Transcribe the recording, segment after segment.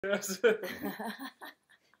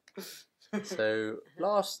So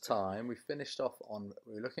last time we finished off on,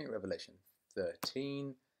 we were looking at Revelation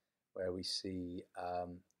 13, where we see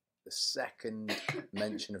the second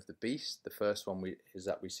mention of the beast. The first one is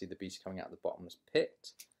that we see the beast coming out of the bottomless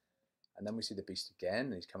pit, and then we see the beast again,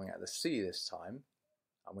 and he's coming out of the sea this time,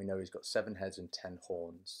 and we know he's got 7 heads and 10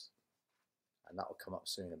 horns, and that will come up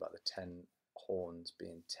soon about the 10 horns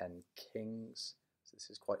being 10 kings. So this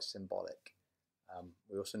is quite symbolic.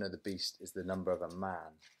 We also know the beast is the number of a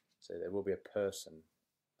man, so there will be a person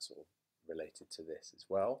sort of related to this as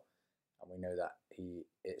well. And we know that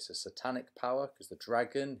it's a satanic power, because the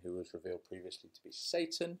dragon, who was revealed previously to be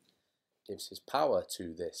Satan, gives his power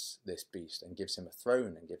to this beast and gives him a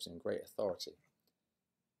throne and gives him great authority.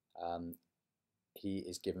 He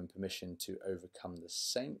is given permission to overcome the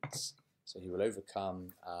saints, so he will overcome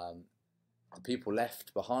the people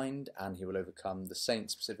left behind, and he will overcome the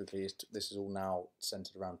saints specifically. This is all now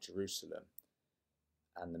centered around Jerusalem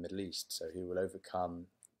and the Middle East. So he will overcome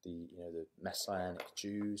the Messianic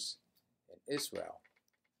Jews in Israel,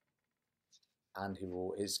 and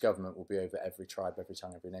his government will be over every tribe, every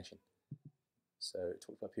tongue, every nation. So it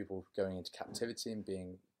talks about people going into captivity and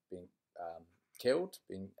being killed,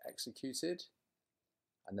 being executed,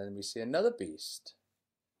 and then we see another beast.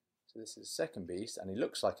 So this is the second beast, and he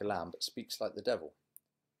looks like a lamb but speaks like the devil.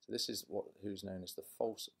 So this is who's known as the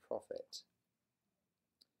false prophet.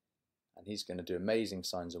 And he's going to do amazing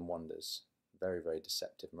signs and wonders, very, very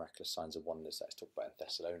deceptive, miraculous signs and wonders that is talked about in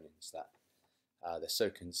Thessalonians, that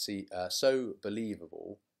they're so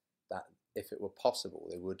believable that if it were possible,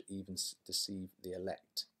 they would even deceive the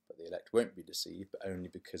elect. But the elect won't be deceived, but only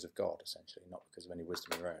because of God, essentially, not because of any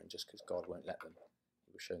wisdom of their own, just because God won't let them.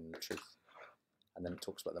 He will show them the truth. And then it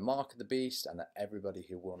talks about the mark of the beast, and that everybody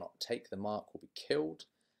who will not take the mark will be killed.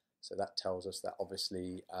 So that tells us that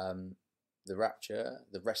obviously the rapture,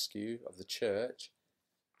 the rescue of the church,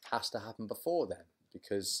 has to happen before then,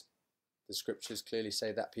 because the scriptures clearly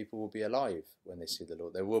say that people will be alive when they see the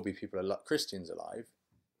Lord. There will be people, Christians alive,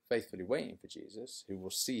 faithfully waiting for Jesus, who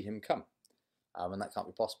will see him come. And that can't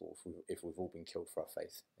be possible if we've all been killed for our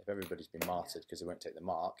faith. If everybody's been martyred because they won't take the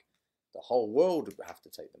mark, the whole world would have to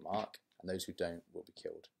take the mark, and those who don't will be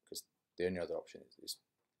killed, because the only other option is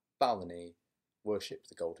bow the knee, worship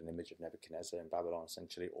the golden image of Nebuchadnezzar in Babylon,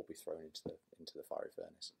 essentially, or be thrown into the fiery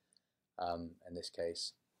furnace. In this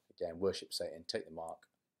case, again, worship Satan, take the mark,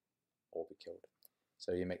 or be killed.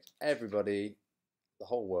 So he makes everybody, the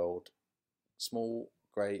whole world, small,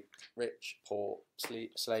 great, rich, poor,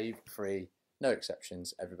 slave, free, no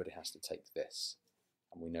exceptions. Everybody has to take this.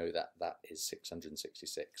 And we know that that is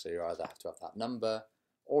 666. So you either have to have that number,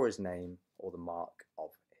 or his name, or the mark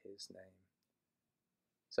of his name.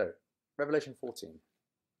 So, Revelation 14.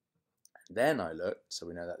 Then I looked, so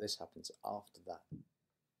we know that this happens after that.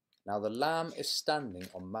 Now the Lamb is standing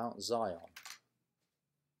on Mount Zion.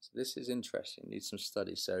 So this is interesting, needs some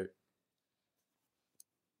study. So,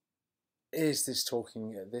 is this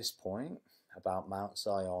talking at this point about Mount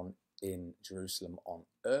Zion in Jerusalem on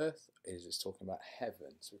earth? Is this talking about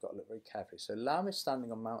heaven? So we've got to look very carefully. So Lamb is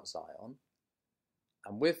standing on Mount Zion,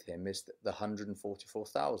 and with him is the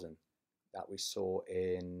 144,000 that we saw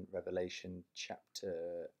in Revelation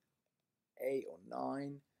chapter 8 or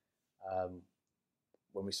 9,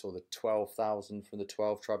 when we saw the 12,000 from the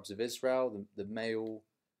 12 tribes of Israel, the male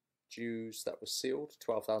Jews that were sealed,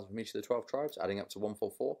 12,000 from each of the 12 tribes, adding up to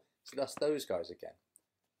 144. So that's those guys again.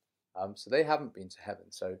 So they haven't been to heaven.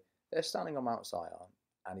 So they're standing on Mount Zion,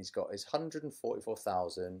 and he's got his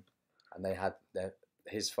 144,000, and they had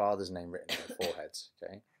his father's name written on their foreheads.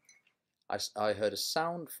 Okay, I heard a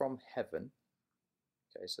sound from heaven.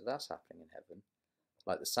 Okay, so that's happening in heaven,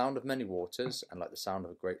 like the sound of many waters, and like the sound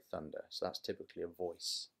of a great thunder. So that's typically a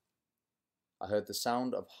voice. I heard the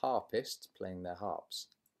sound of harpists playing their harps,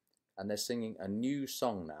 and they're singing a new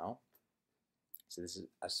song now. So this is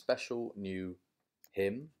a special new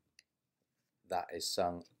hymn that is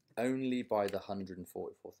sung only by the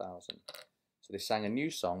 144,000. So they sang a new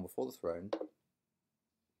song before the throne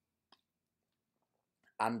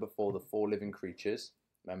and before the 4 living creatures.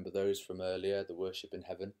 Remember those from earlier, the worship in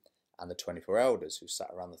heaven, and the 24 elders who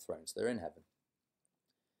sat around the throne. So they're in heaven.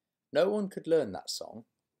 No one could learn that song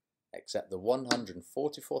except the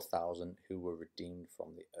 144,000 who were redeemed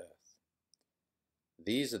from the earth.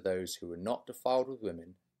 These are those who were not defiled with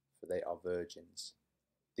women, for they are virgins.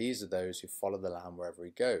 These are those who follow the Lamb wherever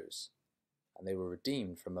he goes, and they were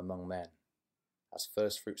redeemed from among men, as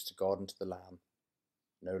firstfruits to God and to the Lamb.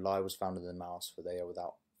 No lie was found in their mouths, for they are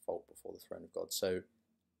without fault before the throne of God. So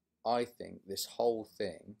I think this whole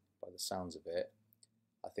thing, by the sounds of it,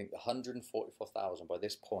 I think the 144,000 by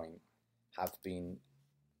this point have been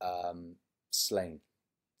slain.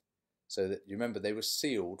 So that you remember they were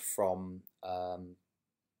sealed from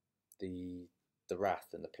the wrath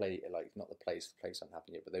and the plague, like not the plagues haven't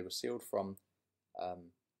happened yet, but they were sealed from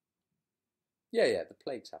the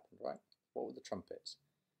plagues happened, right? What were the trumpets?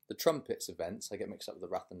 The trumpets events, I get mixed up with the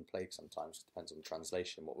wrath and plague sometimes, it depends on the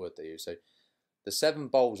translation, what word they use. So the 7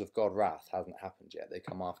 bowls of God wrath haven't happened yet, they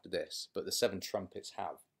come after this, but the 7 trumpets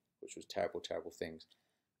have, which was terrible, terrible things.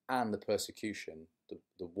 And the persecution,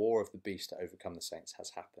 the war of the beast to overcome the saints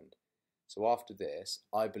has happened. So after this,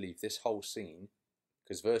 I believe this whole scene,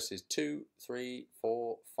 because verses 2, 3,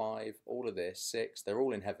 4, 5, all of this, 6, they're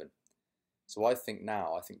all in heaven. So I think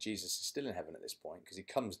Jesus is still in heaven at this point, because he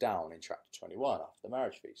comes down in chapter 21 after the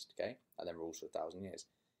marriage feast, okay, and then rules for 1,000 years.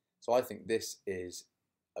 So I think this is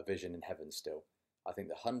a vision in heaven still. I think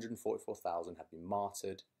the 144,000 have been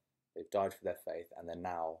martyred, they've died for their faith, and they're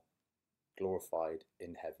now glorified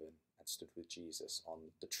in heaven and stood with Jesus on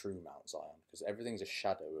the true Mount Zion, because everything's a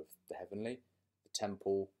shadow of the heavenly. The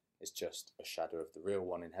temple is just a shadow of the real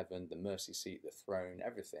one in heaven. The mercy seat, the throne,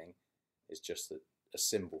 everything is just a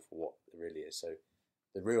symbol for what it really is. So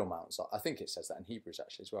the real Mount Zion, I think it says that in Hebrews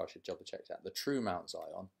actually as well, I should double check that. The true Mount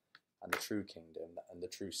Zion and the true kingdom and the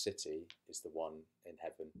true city is the one in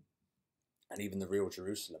heaven. And even the real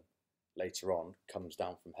Jerusalem later on comes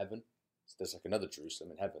down from heaven. So there's like another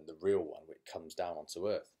Jerusalem in heaven, the real one, which comes down onto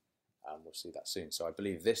earth. We'll see that soon. So I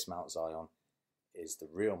believe this Mount Zion is the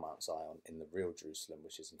real Mount Zion in the real Jerusalem,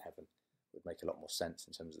 which is in heaven. It would make a lot more sense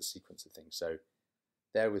in terms of the sequence of things. So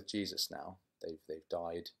they're with Jesus now. They've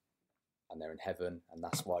died and they're in heaven, and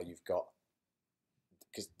that's why you've got,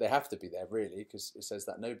 because they have to be there really, because it says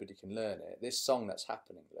that nobody can learn it. This song that's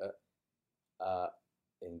happening, look,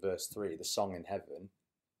 in verse 3, the song in heaven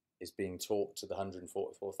is being taught to the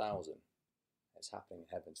 144,000. It's happening in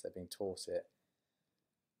heaven, so they're being taught it.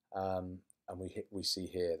 And we see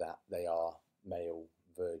here that they are male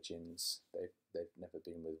virgins. They've never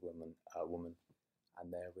been with a woman,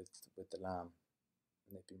 and they're with the Lamb,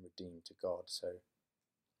 and they've been redeemed to God. So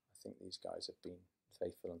I think these guys have been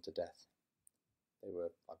faithful unto death. They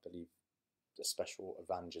were, I believe, a special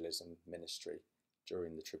evangelism ministry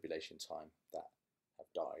during the tribulation time that have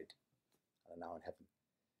died and are now in heaven.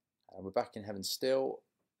 And we're back in heaven still.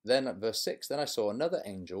 Then at verse 6, then I saw another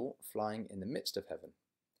angel flying in the midst of heaven,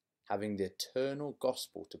 having the eternal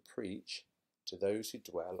gospel to preach to those who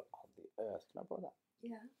dwell on the earth. Can I borrow that?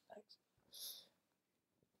 Yeah. Thanks.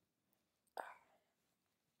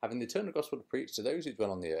 Having the eternal gospel to preach to those who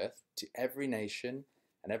dwell on the earth, to every nation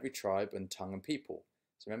and every tribe and tongue and people.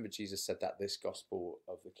 So remember, Jesus said that this gospel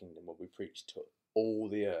of the kingdom will be preached to all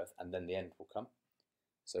the earth, and then the end will come.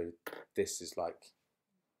 So this is like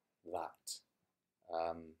that.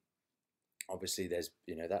 Obviously there's,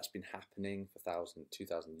 that's been happening for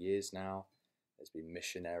 2,000 years now. There's been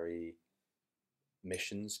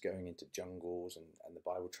missions going into jungles, and the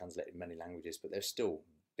Bible translated in many languages, but there's still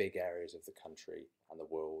big areas of the country and the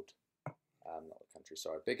world,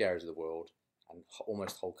 big areas of the world and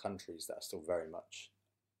almost whole countries that are still very much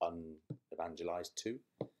unevangelized too.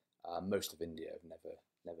 Most of India have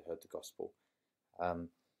never heard the gospel.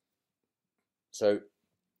 So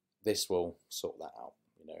this will sort that out.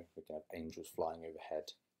 We're going to have angels flying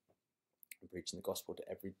overhead and preaching the gospel to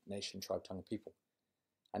every nation, tribe, tongue, and people.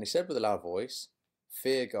 And he said with a loud voice,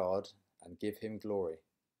 "Fear God and give him glory,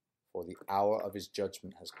 for the hour of his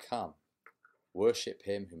judgment has come. Worship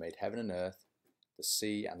him who made heaven and earth, the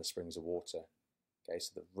sea and the springs of water." Okay,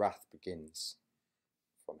 so the wrath begins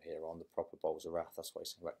from here on, the proper bowls of wrath. That's why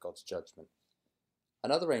he's saying about God's judgment.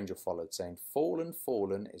 Another angel followed, saying, "Fallen,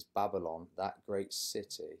 fallen is Babylon, that great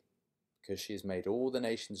city, because she has made all the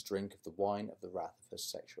nations drink of the wine of the wrath of her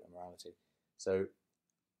sexual immorality." So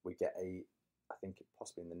we get I think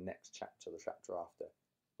possibly in the next chapter, the chapter after,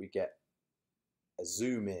 we get a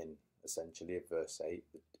zoom in, essentially, of verse 8.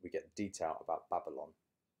 We get detail about Babylon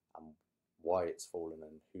and why it's fallen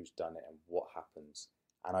and who's done it and what happens,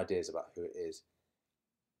 and ideas about who it is.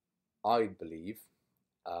 I believe,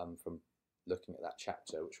 from looking at that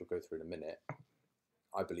chapter, which we'll go through in a minute,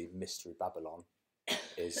 I believe Mystery Babylon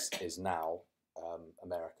is now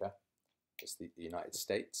America. It's the United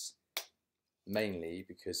States, mainly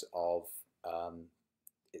because of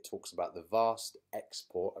it talks about the vast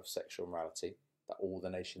export of sexual immorality that all the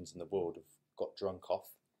nations in the world have got drunk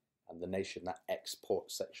off, and the nation that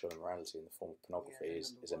exports sexual immorality in the form of pornography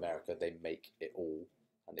is America. They make it all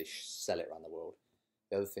and they sell it around the world.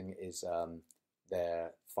 The other thing is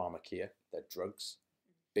their pharmakia, their drugs.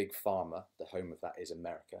 Big Pharma, the home of that is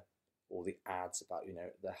America. All the ads about,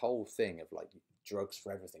 the whole thing of like drugs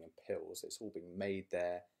for everything and pills, it's all being made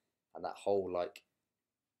there, and that whole like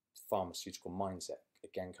pharmaceutical mindset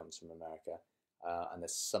again comes from America. And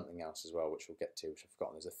there's something else as well, which we'll get to, which I've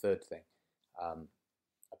forgotten. There's a third thing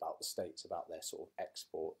about the States, about their sort of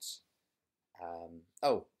exports.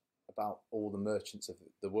 About all the merchants of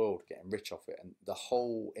the world getting rich off it, and the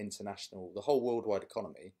whole worldwide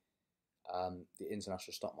economy, the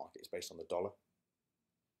international stock market is based on the dollar.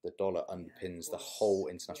 The dollar underpins the whole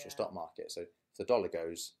international stock market. So if the dollar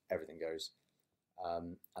goes, everything goes.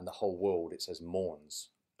 And the whole world, it says, mourns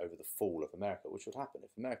over the fall of America, which would happen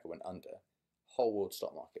if America went under. Whole world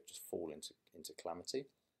stock market just fall into calamity,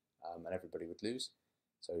 and everybody would lose.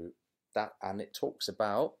 So that, and it talks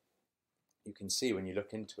about, you can see when you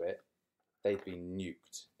look into it, they've been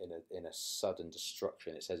nuked in a sudden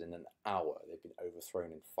destruction. It says in an hour they've been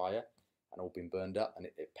overthrown in fire and all been burned up, and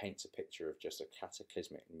it paints a picture of just a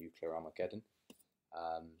cataclysmic nuclear Armageddon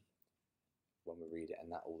when we read it,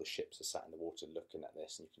 and that all the ships are sat in the water looking at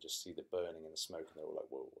this, and you can just see the burning and the smoke, and they're all like,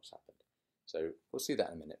 whoa, what's happened? So we'll see that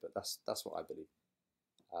in a minute, but that's what I believe.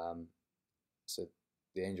 So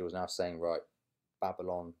the angel is now saying, right,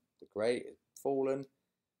 Babylon the Great is fallen.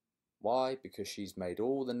 Why? Because she's made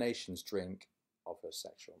all the nations drink of her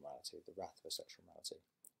sexual morality, the wrath of her sexual morality.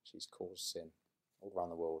 She's caused sin all around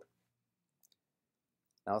the world.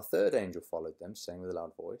 Now a third angel followed them, saying with a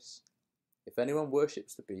loud voice, if anyone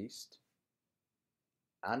worships the beast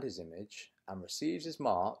and his image, and receives his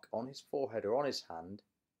mark on his forehead or on his hand,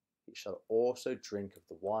 he shall also drink of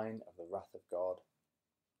the wine of the wrath of God,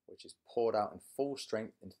 which is poured out in full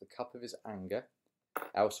strength into the cup of his anger.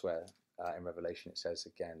 Elsewhere in Revelation it says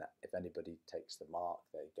again that if anybody takes the mark,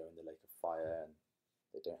 they go in the lake of fire and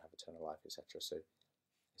they don't have eternal life, etc. So it's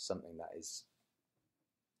something that is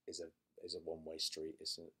a one-way street.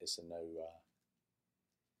 It's a no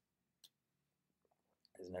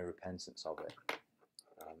there's no repentance of it.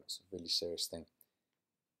 It's a really serious thing.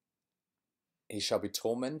 He shall be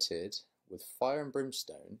tormented with fire and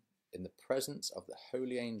brimstone in the presence of the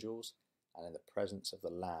holy angels and in the presence of the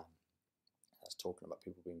Lamb. That's talking about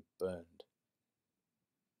people being burned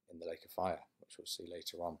in the lake of fire, which we'll see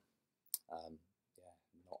later on.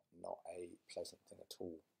 Not a pleasant thing at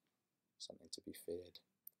all. Something to be feared.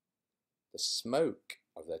 The smoke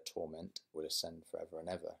of their torment will ascend forever and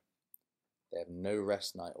ever. They have no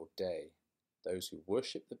rest night or day, those who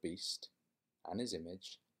worship the beast and his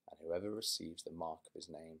image, and whoever receives the mark of his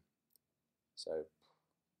name. So,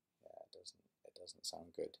 yeah, it doesn't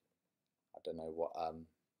sound good. I don't know what.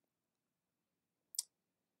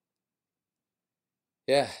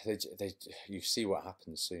 You see what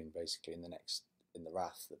happens soon, basically in the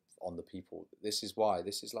wrath on the people. This is why.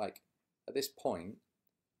 This is like, at this point,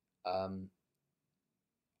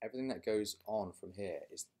 everything that goes on from here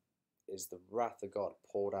is the wrath of God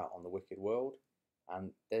poured out on the wicked world,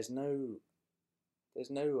 and there's no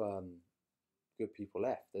good people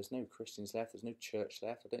left. There's no Christians left. There's no church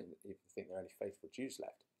left. I don't even think there are any faithful Jews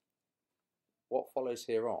left. What follows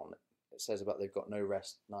here on, it says about they've got no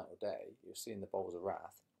rest night or day. You'll see in the bowls of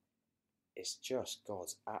wrath. It's just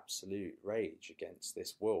God's absolute rage against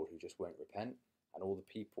this world who just won't repent, and all the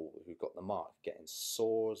people who got the mark getting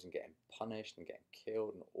sores and getting punished and getting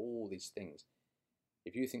killed and all these things.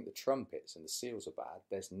 If you think the trumpets and the seals are bad,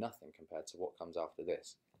 there's nothing compared to what comes after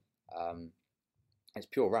this. It's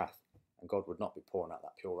pure wrath, and God would not be pouring out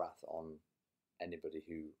that pure wrath on anybody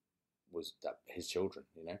who was his children,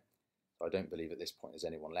 you know. So I don't believe at this point there's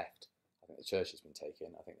anyone left. I think the church has been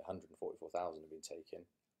taken. I think the 144,000 have been taken.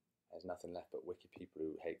 There's nothing left but wicked people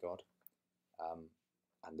who hate God,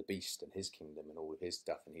 and the beast and his kingdom and all of his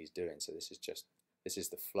stuff and he's doing. So this is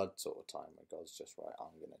the flood sort of time where God's just, right,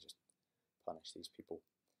 I'm going to just punish these people.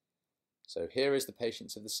 So here is the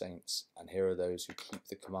patience of the saints, and here are those who keep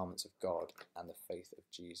the commandments of God and the faith of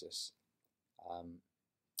Jesus.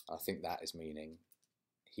 I think that is meaning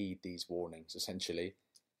heed these warnings, essentially.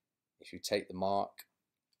 If you take the mark,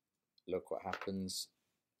 look what happens.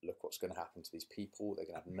 Look what's going to happen to these people. They're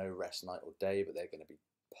going to have no rest night or day, but they're going to be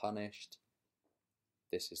punished.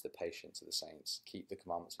 This is the patience of the saints. Keep the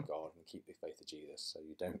commandments of God and keep the faith of Jesus so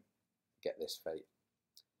you don't get this fate.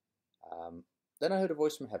 Then I heard a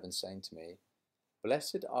voice from heaven saying to me,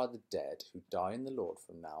 blessed are the dead who die in the Lord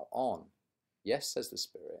from now on. Yes, says the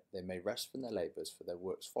Spirit, they may rest from their labours, for their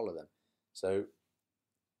works follow them. So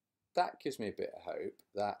that gives me a bit of hope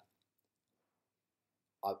that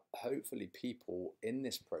hopefully people in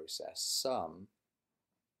this process, some,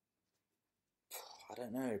 I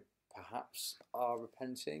don't know, perhaps are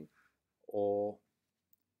repenting, or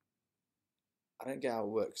I don't get how it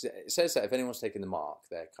works. It says that if anyone's taken the mark,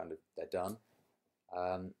 they're done.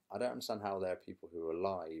 I don't understand how there are people who are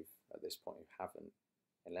alive at this point who haven't,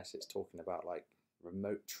 unless it's talking about like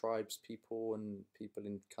remote tribes people and people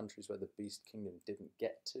in countries where the beast kingdom didn't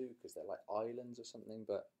get to because they're like islands or something.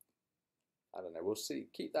 But I don't know. We'll see.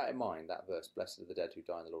 Keep that in mind. That verse, "Blessed are the dead who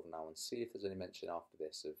die in the Lord now," and see if there's any mention after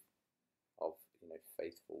this of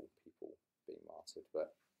faithful people being martyred.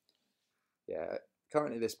 But yeah,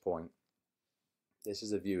 currently at this point, this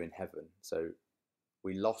is a view in heaven. So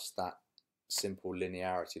we lost that simple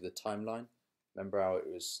linearity of the timeline. Remember how it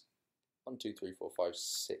was 1, 2, 3, 4, 5,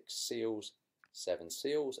 6 seals, 7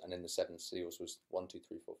 seals, and in the 7 seals was 1, 2,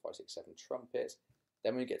 3, 4, 5, 6, 7 trumpets.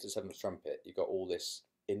 Then when you get to the 7th trumpet, you got all this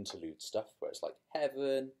interlude stuff where it's like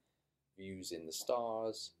heaven, views in the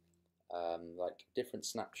stars, like different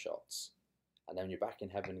snapshots. And then when you're back in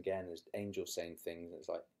heaven again, there's angels saying things. And it's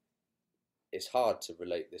like, it's hard to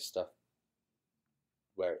relate this stuff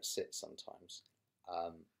where it sits sometimes.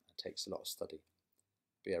 It takes a lot of study.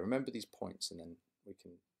 But yeah, remember these points, and then we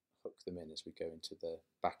can hook them in as we go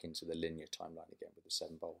back into the linear timeline again with the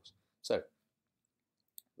 7 bowls. So,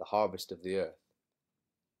 the harvest of the earth.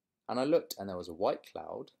 And I looked, and there was a white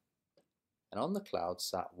cloud, and on the cloud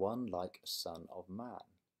sat one like a son of man.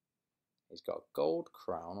 He's got a gold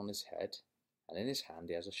crown on his head, and in his hand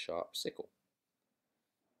he has a sharp sickle.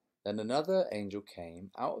 Then another angel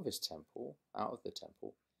came out of the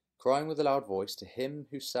temple, crying with a loud voice to him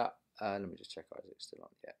who sat. Let me just check out, is it still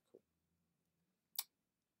on? Yeah, cool.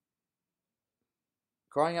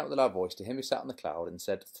 Crying out with a loud voice to him who sat on the cloud, and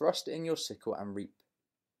said, "Thrust in your sickle and reap.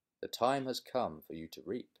 The time has come for you to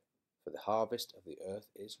reap, for the harvest of the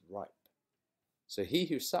earth is ripe." So he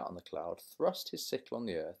who sat on the cloud thrust his sickle on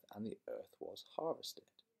the earth, and the earth was harvested.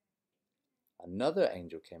 Another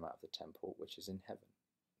angel came out of the temple which is in heaven.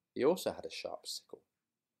 He also had a sharp sickle.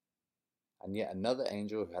 And yet another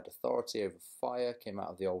angel who had authority over fire came out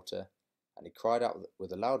of the altar, and he cried out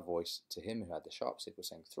with a loud voice to him who had the sharp sickle,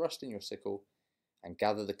 saying, "Thrust in your sickle and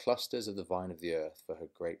gather the clusters of the vine of the earth, for her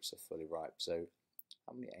grapes are fully ripe." So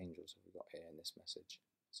how many angels have we got here in this message?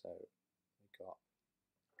 So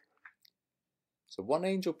one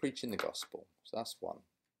angel preaching the gospel, so that's one.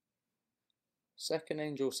 Second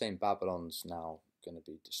angel saying Babylon's now going to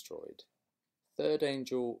be destroyed. Third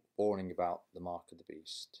angel warning about the mark of the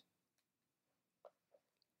beast.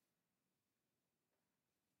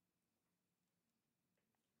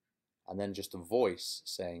 And then just a voice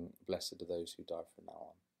saying, "Blessed are those who die from now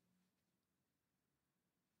on."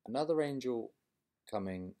 Another angel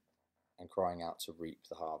coming and crying out to reap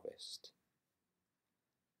the harvest.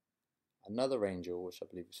 Another angel, which I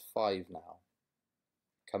believe is 5 now,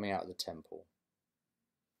 coming out of the temple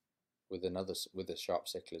with a sharp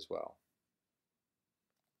sickle as well.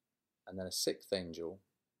 And then a 6th angel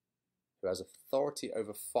who has authority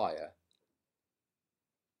over fire,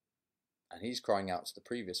 and he's crying out to the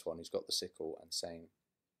previous one who's got the sickle and saying,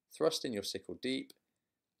 "Thrust in your sickle deep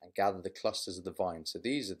and gather the clusters of the vine." So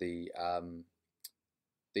these are the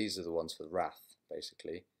ones for the wrath,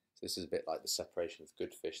 basically. So this is a bit like the separation of the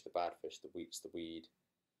good fish, the bad fish, the wheat's the weed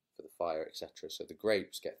for the fire, etc. So the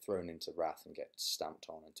grapes get thrown into wrath and get stamped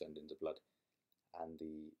on and turned into blood, and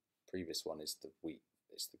the previous one is the wheat.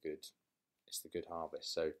 It's the good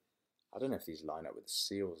harvest. So I don't know if these line up with the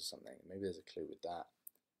seals or something. Maybe there's a clue with that.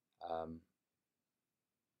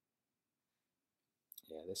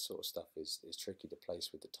 Yeah, this sort of stuff is tricky to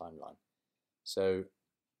place with the timeline. So,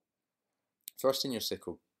 thrust in your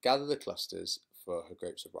sickle, gather the clusters, for her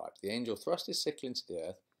grapes are ripe. The angel thrust his sickle into the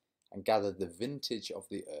earth and gathered the vintage of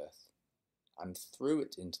the earth and threw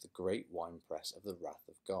it into the great winepress of the wrath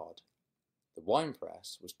of God. The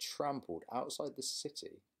winepress was trampled outside the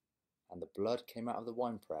city, and the blood came out of the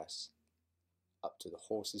winepress up to the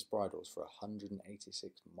horses' bridles for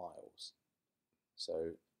 186 miles.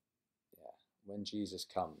 So, yeah, when Jesus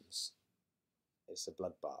comes, it's a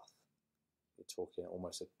bloodbath. You're talking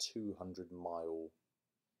almost a 200-mile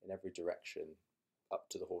in every direction up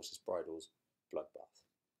to the horses' bridles bloodbath.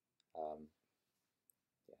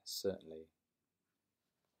 Yeah, certainly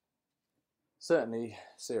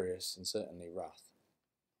serious and certainly wrath.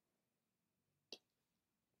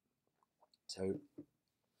 So,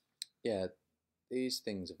 yeah, these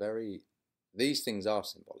things are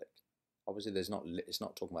symbolic. Obviously, it's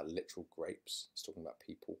not talking about literal grapes. It's talking about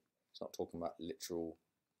people. It's not talking about literal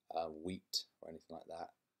wheat or anything like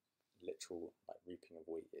that. Literal like reaping of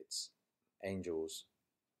wheat. It's angels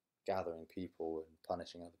gathering people and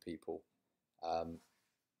punishing other people. I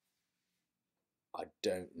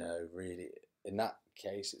don't know really. In that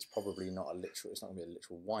case, it's probably not a literal. It's not going to be a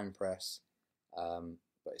literal wine press,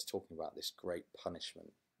 but it's talking about this great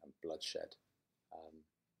punishment and bloodshed.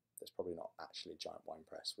 There's probably not actually a giant wine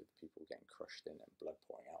press with people getting crushed in and blood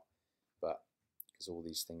pouring out, but because all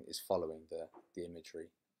these things is following the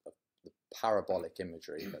imagery of parabolic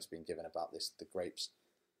imagery that's been given about the grapes.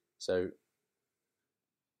 So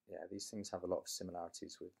yeah, these things have a lot of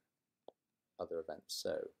similarities with other events.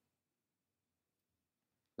 So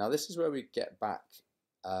now this is where we get back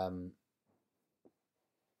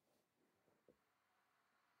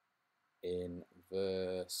in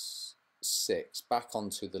verse 6, back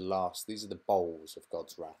onto the last. These are the bowls of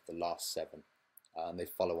God's wrath, the last 7, and they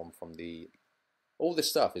follow on from all this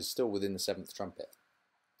stuff is still within the 7th trumpet.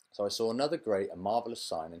 So I saw another great and marvelous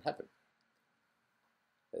sign in heaven.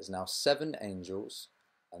 There's now 7 angels,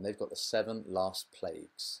 and they've got the 7 last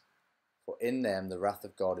plagues. For in them the wrath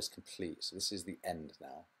of God is complete. So this is the end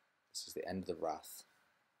now. This is the end of the wrath,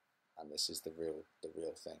 and this is the real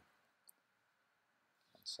thing.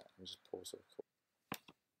 One sec, let me just pause the record.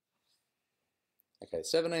 Okay,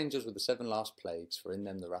 7 angels with the 7 last plagues, for in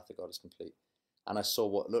them the wrath of God is complete. And I saw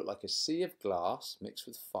what looked like a sea of glass mixed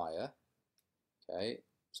with fire. Okay,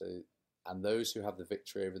 so, and those who have the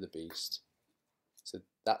victory over the beast. So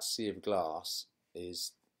that sea of glass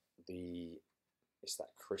is it's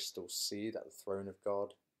that crystal sea that the throne of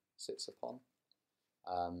God sits upon.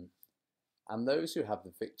 And those who have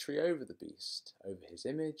the victory over the beast, over his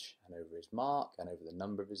image, and over his mark, and over the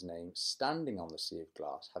number of his name, standing on the sea of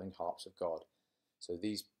glass, having harps of God. So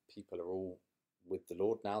these people are all with the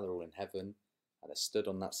Lord now, they're all in heaven, and they're stood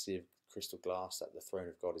on that sea of crystal glass that the throne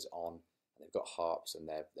of God is on, and they've got harps, and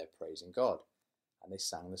they're praising God. And they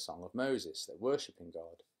sang the song of Moses, they're worshipping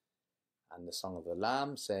God. And the song of the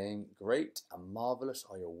Lamb, saying, Great and marvellous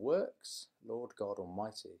are your works, Lord God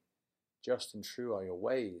Almighty. Just and true are your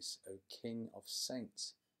ways, O King of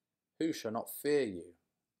saints. Who shall not fear you,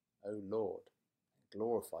 O Lord?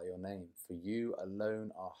 Glorify your name, for you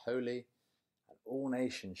alone are holy, and all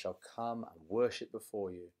nations shall come and worship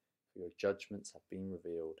before you, for your judgments have been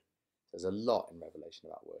revealed. There's a lot in Revelation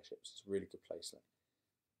about worship, so it's a really good place. Like,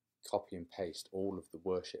 copy and paste all of the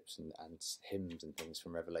worships and hymns and things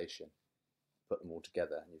from Revelation, put them all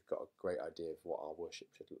together, and you've got a great idea of what our worship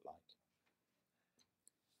should look like.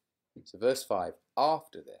 So verse 5,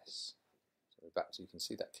 after this, so we're back to, you can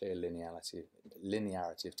see that clear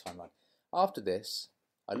linearity of timeline. After this,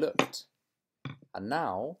 I looked, and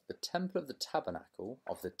now the temple of the tabernacle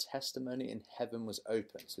of the testimony in heaven was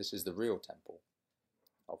open. So this is the real temple,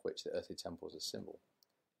 of which the earthly temple is a symbol.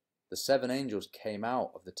 The 7 angels came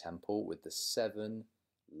out of the temple with the 7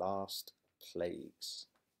 last plagues.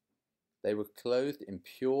 They were clothed in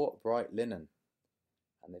pure bright linen,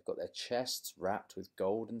 and they've got their chests wrapped with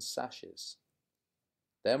golden sashes.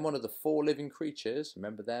 Then one of the 4 living creatures,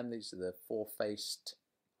 remember them, these are the 4-faced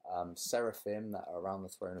seraphim that are around the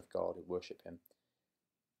throne of God who worship him.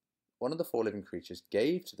 One of the 4 living creatures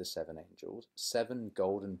gave to the 7 angels 7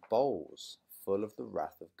 golden bowls full of the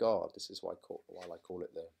wrath of God. This is why I call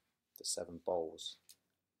it the 7 bowls.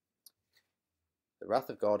 The wrath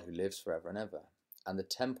of God who lives forever and ever. And the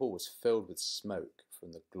temple was filled with smoke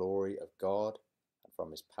from the glory of God and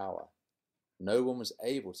from his power. No one was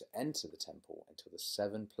able to enter the temple until the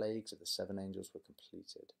 7 plagues of the 7 angels were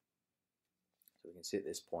completed. So we can see at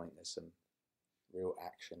this point there's some real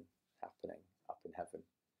action happening up in heaven.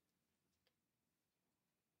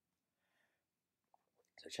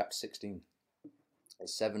 So chapter 16, the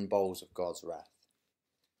 7 bowls of God's wrath.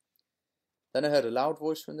 Then I heard a loud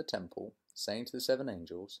voice from the temple saying to the 7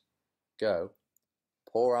 angels, Go,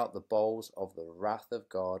 pour out the bowls of the wrath of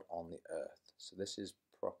God on the earth. So this is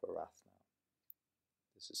proper wrath now.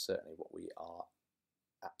 This is certainly what we are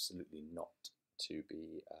absolutely not to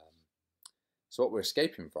be. It's what we're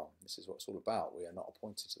escaping from. This is what it's all about. We are not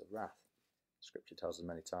appointed to the wrath. Scripture tells us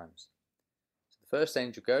many times. So the first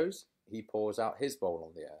angel goes, he pours out his bowl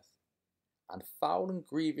on the earth. And foul and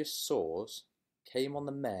grievous sores came on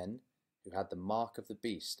the men who had the mark of the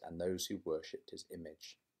beast and those who worshipped his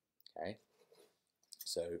image. Okay?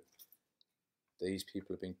 So these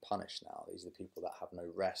people are being punished now. These are the people that have no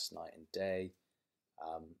rest night and day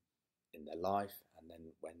in their life. And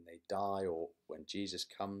then when they die or when Jesus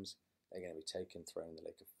comes, they're going to be taken, thrown in the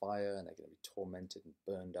lake of fire, and they're going to be tormented and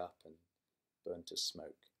burned up and burned to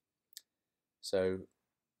smoke. So,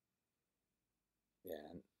 yeah,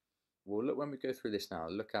 and we'll look, when we go through this now,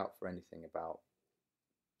 look out for anything about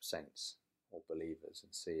saints or believers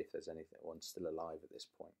and see if there's anyone still alive at this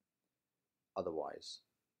point. Otherwise,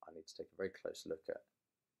 I need to take a very close look at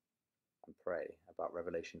and pray about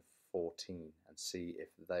Revelation 14 and see if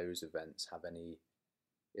those events have any,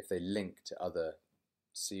 if they link to other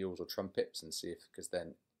seals or trumpets, and see if, because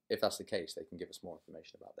then if that's the case, they can give us more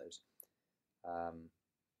information about those. Right.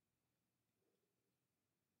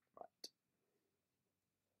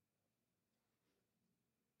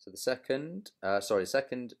 So the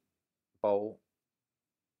second bowl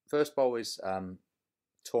first bowl is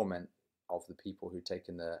torment of the people who take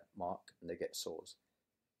in the mark and they get sores.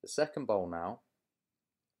 The second bowl now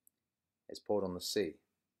is poured on the sea,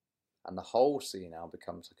 and the whole sea now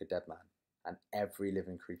becomes like a dead man, and every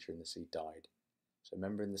living creature in the sea died. So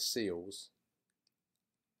remember, in the seals,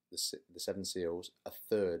 the seven seals, a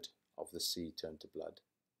third of the sea turned to blood,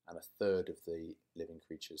 and a third of the living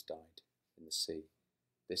creatures died in the sea.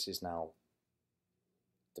 This is now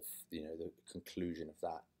the conclusion of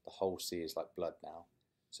that. The whole sea is like blood now.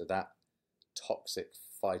 So that toxic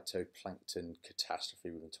phytoplankton catastrophe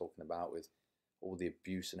we've been talking about, with all the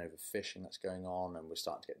abuse and overfishing that's going on, and we're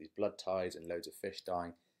starting to get these blood tides and loads of fish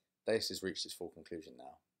dying, this has reached its full conclusion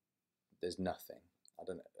now. There's nothing. I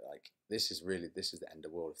don't know, like, this is the end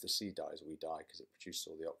of the world. If the sea dies, we die, because it produces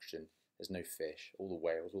all the oxygen. There's no fish. All the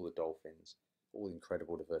whales, all the dolphins, all the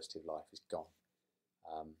incredible diversity of life is gone.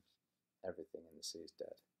 Everything in the sea is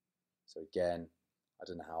dead. So again, I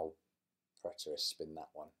don't know how preterists spin that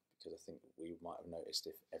one, because I think we might have noticed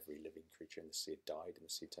if every living creature in the sea had died and the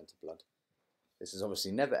sea turned to blood. This has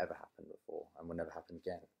obviously never ever happened before, and will never happen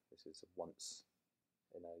again. This is once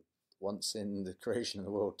in the creation of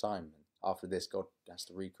the world time. And after this, God has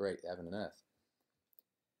to recreate the heaven and earth.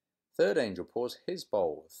 Third angel pours his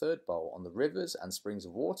bowl, the third bowl, on the rivers and springs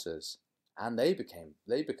of waters, and they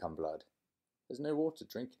become blood. There's no water to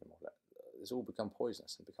drink anymore. It's all become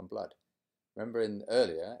poisonous and become blood. Remember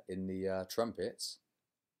earlier in the trumpets,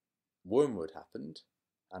 wormwood happened,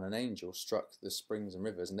 and an angel struck the springs and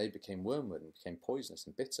rivers, and they became wormwood and became poisonous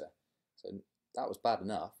and bitter. So that was bad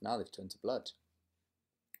enough. Now they've turned to blood.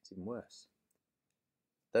 It's even worse.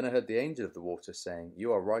 Then I heard the angel of the water saying,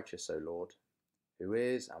 "You are righteous, O Lord, who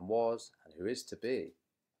is and was and who is to be,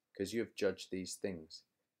 because you have judged these things."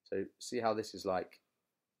 So see how this is like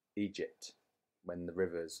Egypt, when the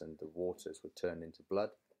rivers and the waters were turned into blood.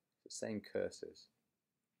 The same curses.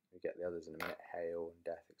 We get the others in a minute: hail and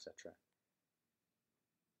death, etc.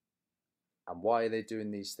 And why are they doing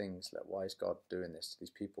these things? Why is God doing this to these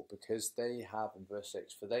people? Because they have, in verse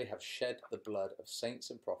 6, "For they have shed the blood of saints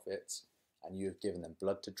and prophets, and you have given them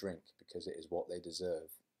blood to drink, because it is what they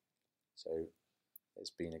deserve." So there's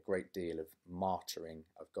been a great deal of martyring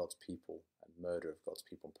of God's people and murder of God's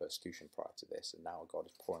people and persecution prior to this, and now God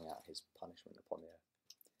is pouring out his punishment upon the earth.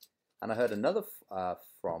 And I heard another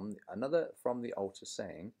from the altar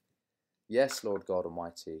saying, "Yes, Lord God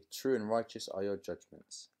Almighty, true and righteous are your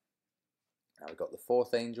judgments." Now we've got the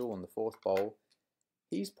fourth angel on the fourth bowl.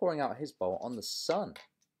 He's pouring out his bowl on the sun.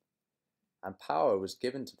 And power was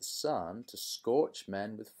given to the sun to scorch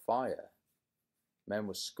men with fire. Men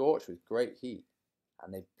were scorched with great heat,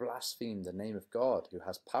 and they blasphemed the name of God, who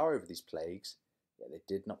has power over these plagues, yet they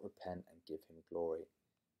did not repent and give him glory.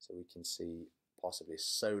 So we can see possibly a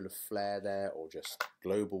solar flare there, or just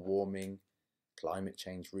global warming, climate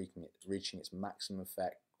change reaching its maximum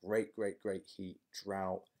effect, great heat,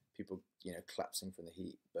 drought, people collapsing from the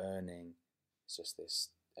heat, burning. It's just this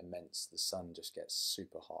immense, the sun just gets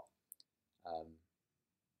super hot.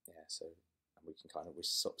 We're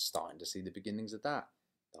starting to see the beginnings of that.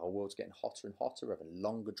 The whole world's getting hotter and hotter. We're having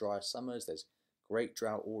longer, drier summers. There's great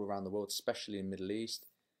drought all around the world, especially in the Middle East.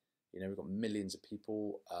 We've got millions of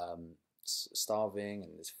people starving,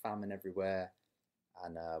 and there's famine everywhere,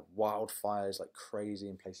 and wildfires like crazy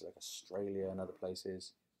in places like Australia and other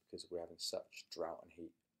places, because we're having such drought and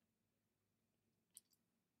heat.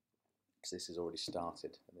 Because this has already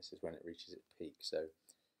started, and this is when it reaches its peak. So,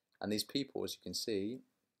 and these people, as you can see,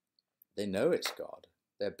 they know it's God.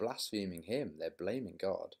 They're blaspheming him. They're blaming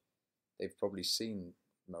God. They've probably seen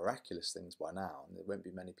miraculous things by now, and there won't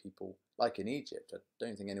be many people like in Egypt. I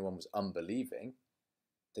don't think anyone was unbelieving.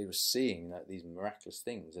 They were seeing these miraculous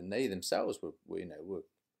things, and they themselves were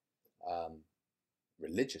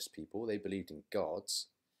religious people. They believed in gods.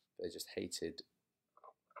 They just hated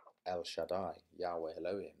El Shaddai, Yahweh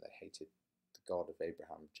Elohim. They hated the God of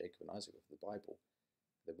Abraham, Jacob, and Isaac of the Bible.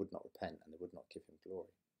 They would not repent, and they would not give him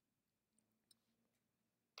glory.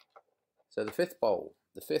 So the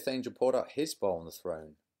fifth angel poured out his bowl on the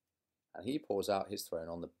throne, and he pours out his throne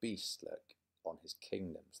on the beast, on his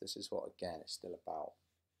kingdoms. This is what, again, it's still about.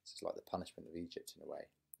 This is like the punishment of Egypt in a way.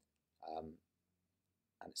 And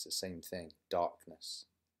it's the same thing, darkness.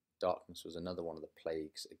 Darkness was another one of the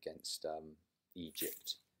plagues against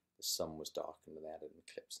Egypt. The sun was darkened, and they had an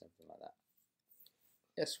eclipse and everything like that.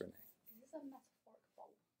 Yes, Renee? Is this a metaphoric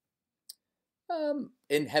bowl?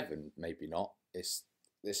 In heaven, maybe not. This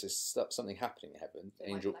is something happening in heaven. So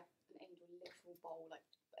angel, like an angel literal bowl,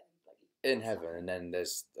 in heaven, and then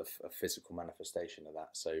there's a physical manifestation of that.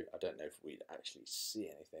 So I don't know if we'd actually see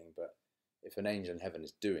anything, but if an angel in heaven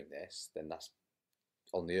is doing this, then that's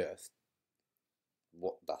on the earth.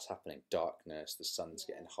 what that's happening. Darkness, the sun's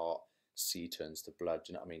getting hot, sea turns to blood.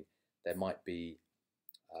 Do you know what I mean? There might be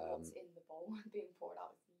what's in the bowl being poured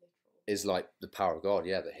out is literal. Is like the power of God,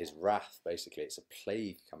 yeah, that his wrath, basically, it's a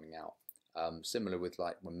plague coming out. Similar with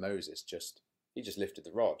like when Moses he just lifted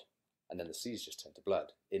the rod and then the seas just turned to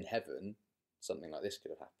blood. In heaven, something like this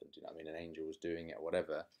could have happened. You know what I mean? An angel was doing it or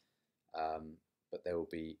whatever. But there'll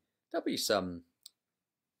be some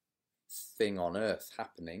thing on earth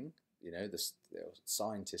happening. You know, the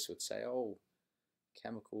scientists would say, oh,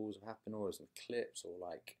 chemicals have happened, or there's an eclipse, or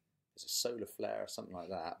like there's a solar flare or something like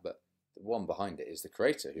that. But the one behind it is the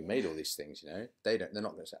creator who made all these things. You know, they're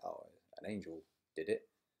not going to say, oh, an angel did it.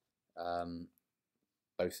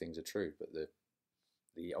 Both things are true, but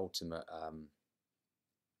the ultimate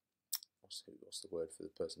what's the word for the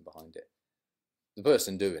person behind it? The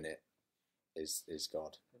person doing it is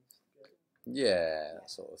God. Yeah, that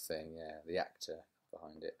sort of thing. Yeah, the actor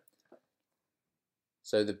behind it.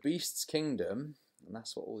 So the beast's kingdom, and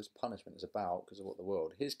that's what all this punishment is about, because of what the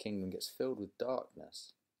world, his kingdom gets filled with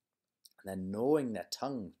darkness, and they're gnawing their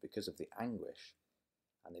tongues because of the anguish,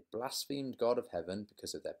 and they blasphemed God of heaven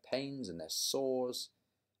because of their pains and their sores,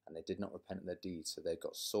 and they did not repent of their deeds. So they've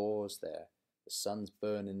got sores, the sun's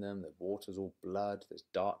burning them, the water's all blood, there's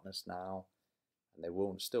darkness now, and they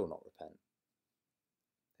will still not repent.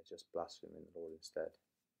 They're just blaspheming the Lord instead.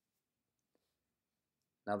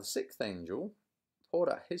 Now the sixth angel poured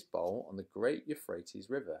out his bowl on the great Euphrates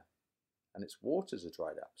River, and its waters are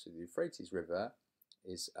dried up. So the Euphrates River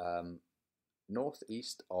is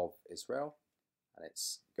northeast of Israel, and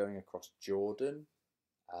it's going across Jordan.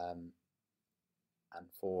 And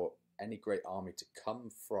for any great army to come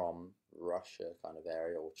from Russia kind of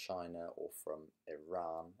area, or China, or from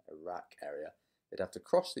Iran, Iraq area, they'd have to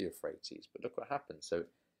cross the Euphrates. But look what happened. So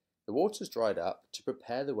the waters dried up to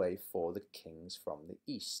prepare the way for the kings from the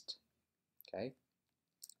east. Okay?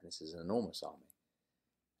 And this is an enormous army.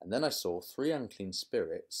 And then I saw 3 unclean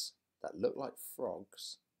spirits that looked like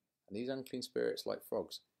frogs, and these unclean spirits, like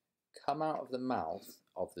frogs, come out of the mouth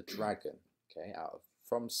of the dragon. Okay,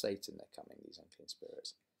 from Satan they're coming, these unclean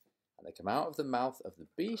spirits. And they come out of the mouth of the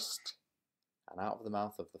beast and out of the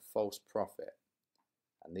mouth of the false prophet.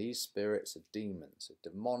 And these spirits are demons, are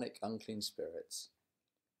demonic, unclean spirits,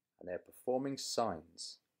 and they're performing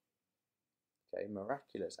signs. Okay,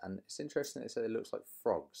 miraculous. And it's interesting that they say it looks like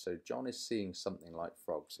frogs. So John is seeing something like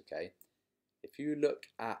frogs, okay? If you look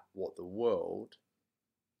at what the world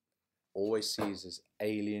always sees as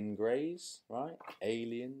alien greys, right?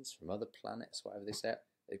 Aliens from other planets, whatever they say.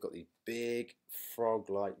 They've got these big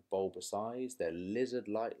frog-like bulbous eyes. They're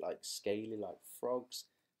lizard-like, like scaly, like frogs.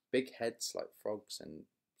 Big heads like frogs, and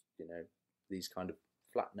you know, these kind of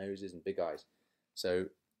flat noses and big eyes. So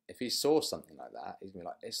if he saw something like that, he's gonna be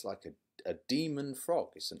like, it's like a demon frog.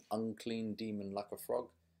 It's an unclean demon like a frog.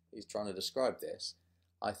 He's trying to describe this.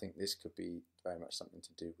 I think this could be very much something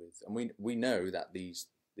to do with, and we know that these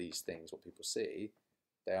things, what people see,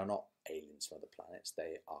 they are not aliens from other planets.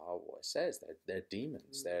 They are what it says. They're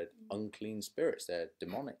demons. They're unclean spirits. They're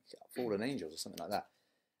demonic, fallen angels, or something like that.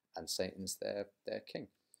 And Satan's their king.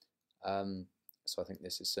 So I think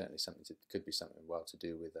this is certainly something could be something well to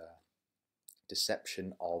do with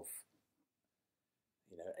deception of,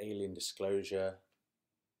 alien disclosure,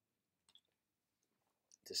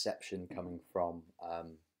 deception coming from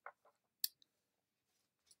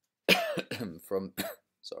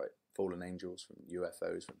fallen angels, from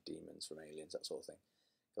UFOs, from demons, from aliens, that sort of thing.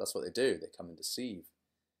 But that's what they do. They come and deceive.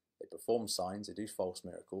 They perform signs, they do false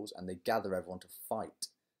miracles, and they gather everyone to fight.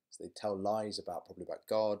 So they tell lies probably about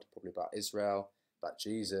God, probably about Israel, about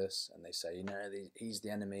Jesus, and they say, he's the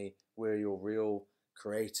enemy, we're your real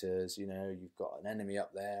creators, you've got an enemy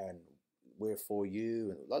up there, and we're for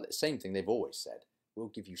you. And like the same thing they've always said. We'll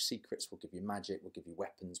give you secrets, we'll give you magic, we'll give you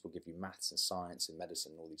weapons, we'll give you maths and science and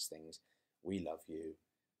medicine and all these things. We love you.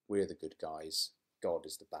 We're the good guys. God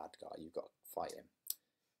is the bad guy. You've got to fight him.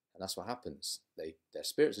 And that's what happens. They're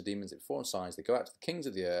spirits of demons, they perform signs, they go out to the kings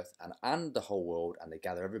of the earth and the whole world, and they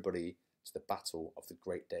gather everybody to the battle of the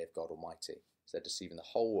great day of God Almighty. So they're deceiving the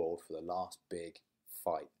whole world for the last big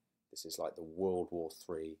fight. This is like the World War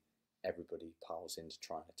III. Everybody piles in to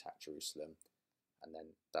try and attack Jerusalem. And then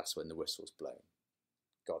that's when the whistle's blown.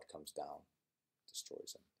 God comes down,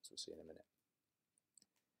 destroys them, as we'll see in a minute.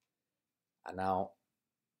 And now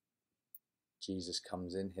Jesus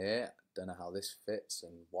comes in here. Don't know how this fits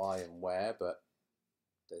and why and where, but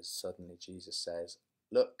there's suddenly Jesus says,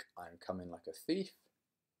 look, I am coming like a thief.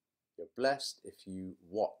 You're blessed if you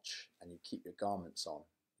watch and you keep your garments on,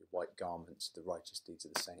 your white garments, the righteous deeds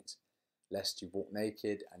of the saints, lest you walk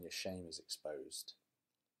naked and your shame is exposed.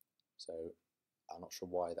 So I'm not sure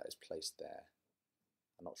why that is placed there.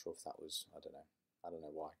 I'm not sure if that was, I don't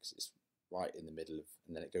know why, because it's right in the middle of,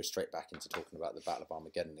 and then it goes straight back into talking about the Battle of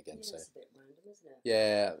Armageddon again. Yeah, so it's a bit random, isn't it?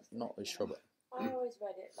 yeah, not as sure, but I always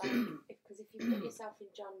read it like, because if you put yourself in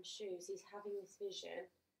John's shoes, he's having this vision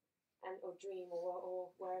or dream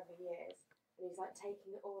or wherever he is, and he's like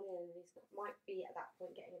taking it all in, and he might be at that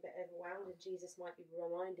point getting a bit overwhelmed, and Jesus might be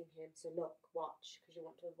reminding him to look, watch, because you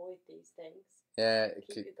want to avoid these things. yeah,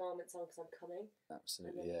 Keep your garments on because I'm coming.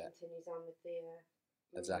 absolutely, and then yeah, he continues on with the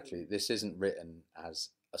exactly. This isn't written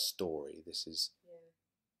as a story. This is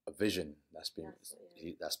a vision that's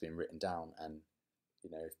been written down, and you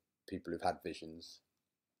know, people who've had visions,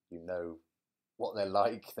 you know what they're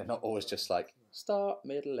like. They're not always just like start,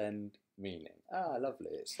 middle, end, meaning. Ah,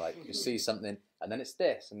 lovely. It's like you see something and then it's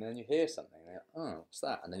this, and then you hear something and you're like, oh, what's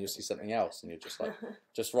that? And then you'll see something else and you're just like,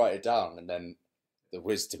 just write it down, and then the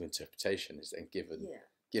wisdom interpretation is then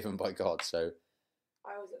given by God. So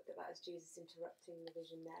I always looked at that as Jesus interrupting the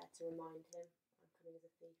vision there to remind him, I'm coming as a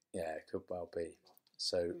thief. yeah, it could well be.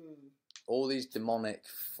 So all these demonic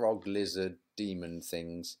frog, lizard, demon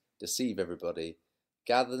things deceive everybody,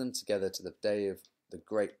 gather them together to the day of the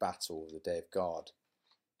great battle, the day of God.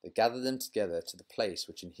 They gather them together to the place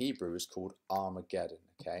which in Hebrew is called Armageddon,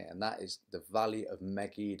 okay? And that is the valley of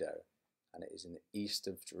Megiddo, and it is in the east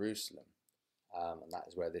of Jerusalem. And that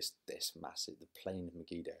is where this massive, the plain of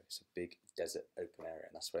Megiddo, it's a big desert open area,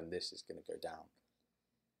 and that's when this is going to go down.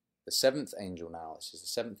 The seventh angel now, this is the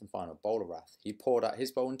seventh and final bowl of wrath. He poured out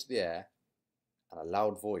his bowl into the air, and a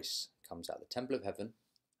loud voice comes out of the temple of heaven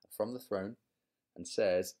from the throne and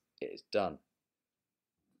says, it is done.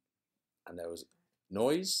 And there was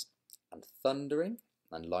noise and thundering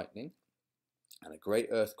and lightning and a great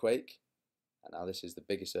earthquake. And now this is the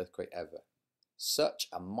biggest earthquake ever. Such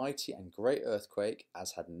a mighty and great earthquake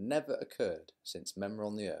as had never occurred since memory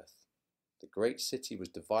on the earth. The great city was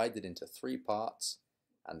divided into 3 parts,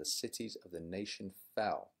 and the cities of the nation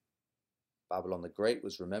fell. Babylon the Great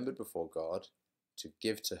was remembered before God to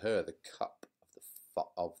give to her the cup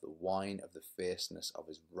of the wine of the fierceness of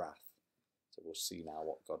his wrath. So we'll see now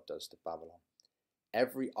what God does to Babylon.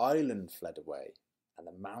 Every island fled away, and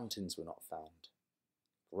the mountains were not found.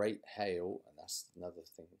 Great hail, and that's another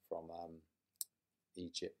thing from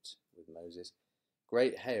Egypt with Moses.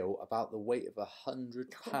 Great hail, about the weight of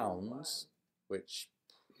 100 pounds, which,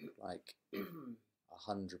 like,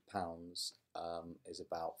 100 pounds is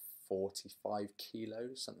about 45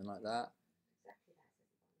 kilos, something like that. Exactly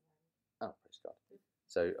that. Oh, praise God.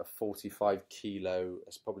 So a 45 kilo,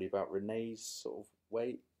 that's probably about Renee's sort of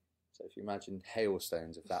weight. So if you imagine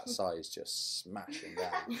hailstones of that size just smashing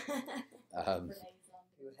down,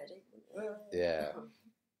 yeah,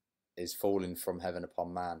 is falling from heaven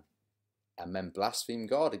upon man. And men blaspheme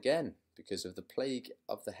God again because of the plague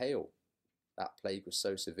of the hail. That plague was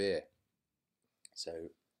so severe. So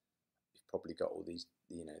you've probably got all these,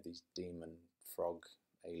 these demon, frog,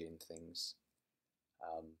 alien things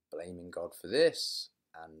blaming God for this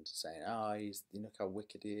and saying, look how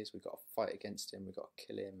wicked he is, we've got to fight against him, we've got to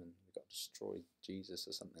kill him, and we've got to destroy Jesus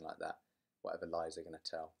or something like that. Whatever lies they're going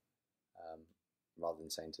to tell. Rather than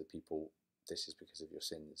saying to the people, this is because of your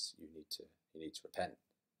sins, you need to repent.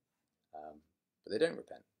 But they don't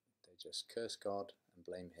repent. They just curse God and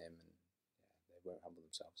blame him, and they won't humble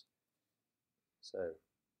themselves. So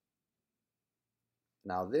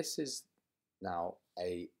now this is now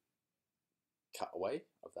a cutaway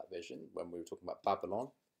of that vision when we were talking about Babylon.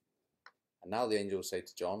 And now the angel will say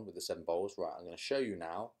to John with the 7 bowls, right, I'm going to show you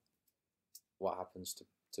now what happens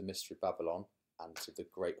to Mystery Babylon and to the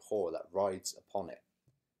great whore that rides upon it.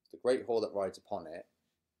 The great whore that rides upon it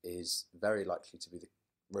is very likely to be the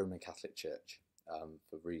Roman Catholic Church,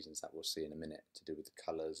 for reasons that we'll see in a minute, to do with the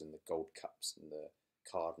colours and the gold cups and the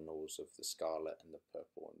cardinals of the scarlet and the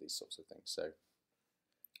purple and these sorts of things. So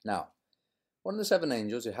now, one of the 7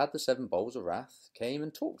 angels who had the 7 bowls of wrath came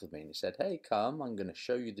and talked with me, and he said, hey, come, I'm going to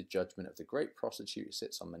show you the judgment of the great prostitute who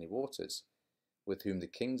sits on many waters, with whom the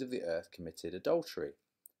kings of the earth committed adultery,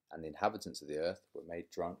 and the inhabitants of the earth were made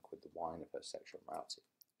drunk with the wine of her sexual immorality.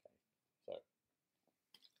 Okay. So,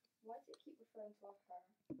 why does it keep referring to her?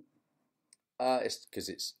 It's because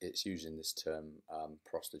it's using this term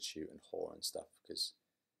prostitute and whore and stuff, because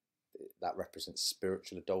that represents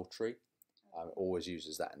spiritual adultery. It always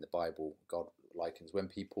uses that in the Bible. God likens when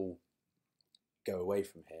people go away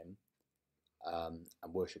from him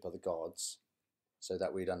and worship other gods, so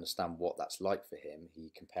that we'd understand what that's like for him.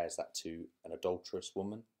 He compares that to an adulterous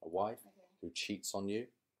woman, a wife, who cheats on you,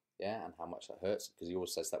 and how much that hurts, because he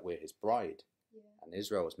always says that we're his bride, and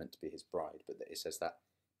Israel was meant to be his bride, but it says that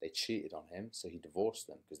they cheated on him, so he divorced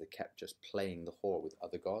them because they kept just playing the whore with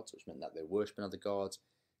other gods, which meant that they were worshipping other gods,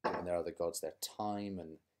 giving their other gods their time,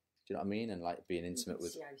 and do you know what I mean? And like being intimate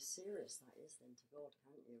with. See how serious that is then to God,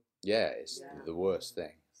 can't you? Yeah, it's Yeah. the worst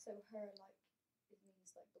thing. So her, like, it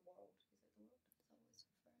means like the world. Is it the world? Is that what it's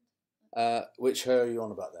referring to? Which her are you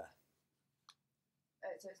on about there?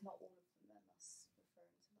 So it's not all of them then. That's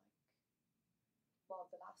referring to like, well,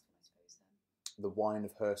 the last one I suppose then. The wine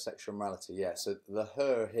of her sexual morality. Yeah. So the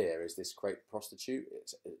her here is this great prostitute.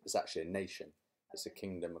 It's actually a nation. It's a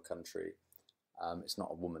kingdom, a country. It's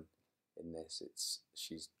not a woman in this.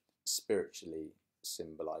 She's spiritually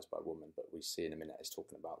symbolized by a woman, but we see in a minute it's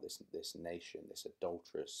talking about this nation, this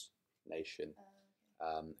adulterous nation,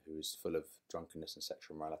 who is full of drunkenness and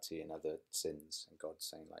sexual morality and other sins. And God's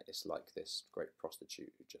saying like it's like this great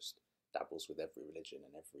prostitute who just dabbles with every religion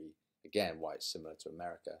and every, again, why it's similar to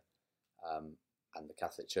America. And the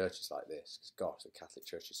Catholic Church is like this, because gosh, the Catholic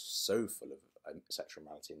Church is so full of sexual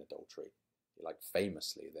morality and adultery. Like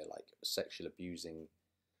famously, they're like sexual abusing.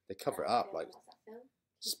 They cover it up like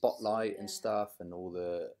Spotlight and stuff, and all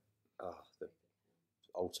the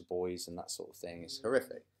altar boys and that sort of thing. It's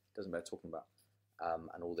horrific. Doesn't matter talking about,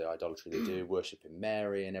 and all the idolatry they do, worshiping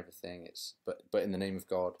Mary and everything. It's but in the name of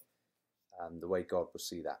God, the way God will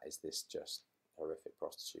see that is this just horrific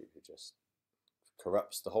prostitute who just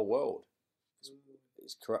corrupts the whole world.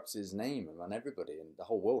 It corrupts His name and everybody, and the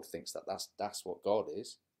whole world thinks that that's what God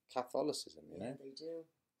is. Catholicism, you know. Yeah, they do.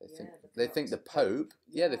 They think the Pope.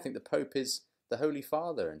 Yeah, they think the Pope is the Holy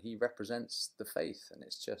Father, and he represents the faith, and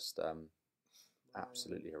it's just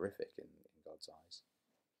absolutely horrific in God's eyes.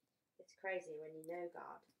 It's crazy when you know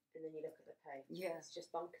God and then you look at the Pope. Yeah. It's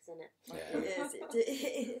just bonkers, isn't it? Yeah.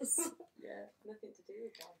 It is. Yeah. Nothing to do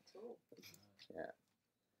with God at all. Yeah.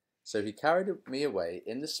 So He carried me away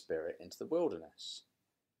in the spirit into the wilderness,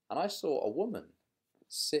 and I saw a woman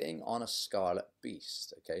sitting on a scarlet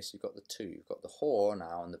beast. Okay, so you've got the two. You've got the whore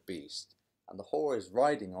now and the beast. And the whore is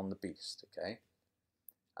riding on the beast, okay?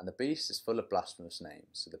 And the beast is full of blasphemous names.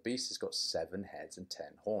 So the beast has got 7 heads and 10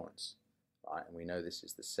 horns, right? And we know this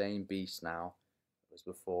is the same beast now as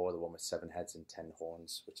before, the one with 7 heads and 10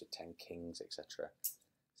 horns, which are 10 kings, etc.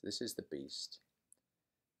 So this is the beast.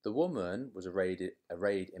 The woman was arrayed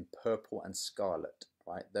in purple and scarlet,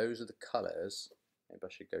 right? Those are the colours. Maybe I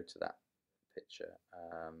should go to that picture.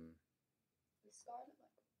 The scarlet,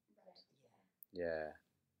 like red. Yeah.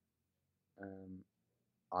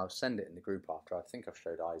 I'll send it in the group after. I think I've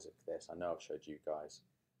showed Isaac this. I know I've showed you guys.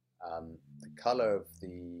 The colour of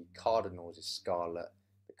the cardinals is scarlet.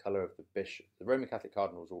 The colour of the bishop, the Roman Catholic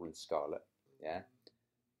cardinals are all in scarlet. Yeah.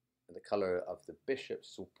 And the colour of the bishops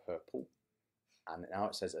is all purple. And now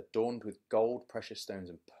it says adorned with gold, precious stones,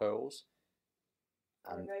 and pearls.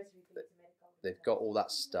 And they've got all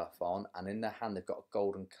that stuff on, and in their hand they've got a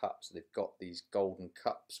golden cup. So they've got these golden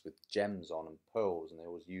cups with gems on and pearls, and they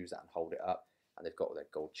always use that and hold it up. And they've got their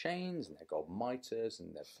gold chains and their gold mitres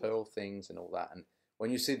and their pearl things and all that. And when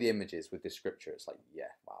you see the images with this scripture, it's like, yeah,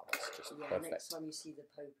 wow, that's just perfect. Next time you see the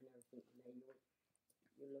Pope and everything,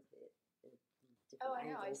 you'll look at it. Oh, I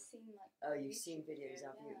know. I've seen like. Oh, you've seen videos,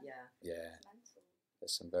 have you? Yeah. Yeah. It's mental.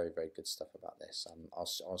 There's some very, very good stuff about this.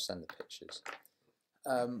 I'll send the pictures.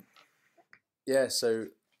 Yeah, so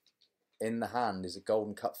in the hand is a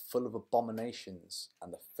golden cup full of abominations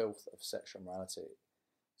and the filth of sexual morality.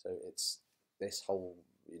 So it's this whole,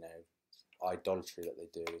 idolatry that they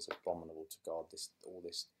do is abominable to God. All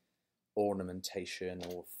this ornamentation,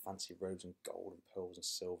 all fancy robes and gold and pearls and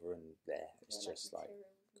silver, and it's just like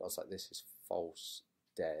God's like, this is false,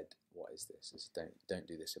 dead. What is this? Don't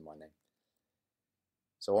do this in my name.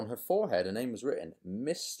 So on her forehead, a name was written,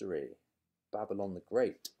 Mystery, Babylon the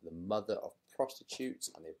Great, the mother of prostitutes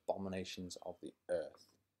and the abominations of the earth.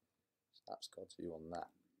 So that's God's view on that.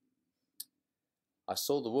 I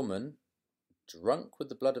saw the woman drunk with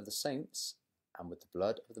the blood of the saints and with the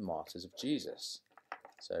blood of the martyrs of Jesus.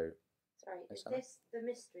 So, sorry, is this the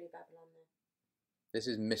Mystery Babylon then? This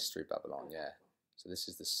is Mystery Babylon, yeah. So this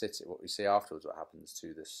is the city. What we see afterwards, what happens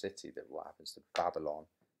to the city, what happens to Babylon,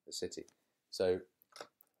 the city. So,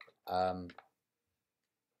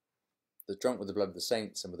 the drunk with the blood of the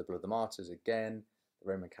saints and with the blood of the martyrs, again, the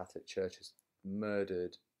Roman Catholic Church has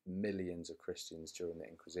murdered millions of Christians during the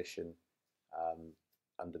Inquisition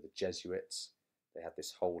under the Jesuits. They had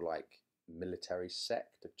this whole military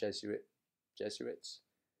sect of Jesuits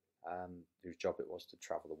whose job it was to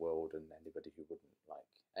travel the world, and anybody who wouldn't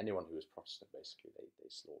anyone who was Protestant, basically, they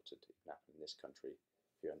slaughtered. It happened in this country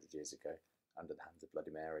a few hundred years ago under the hands of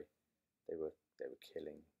Bloody Mary. They were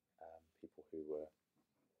killing people who were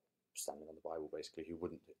standing on the Bible, basically,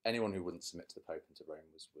 anyone who wouldn't submit to the Pope and to Rome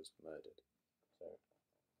was murdered. So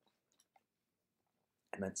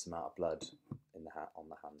immense amount of blood on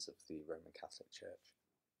the hands of the Roman Catholic Church.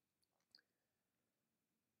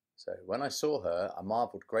 So when I saw her, I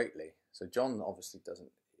marvelled greatly. So John obviously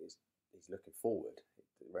doesn't, he's looking forward.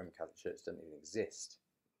 The Roman Catholic Church doesn't even exist.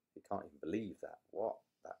 He can't even believe that. What?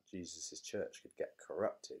 That Jesus' church could get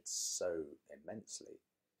corrupted so immensely.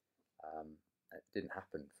 It didn't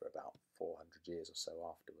happen for about 400 years or so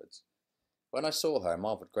afterwards. When I saw her, I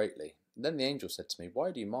marvelled greatly. And then the angel said to me,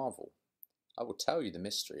 "Why do you marvel? I will tell you the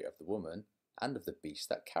mystery of the woman and of the beast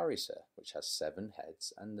that carries her, which has 7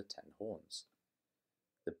 heads and the 10 horns.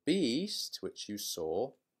 The beast which you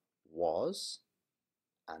saw was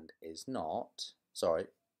and is not,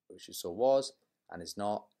 which you saw was and is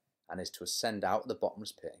not, and is to ascend out of the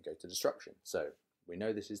bottomless pit and go to destruction." So we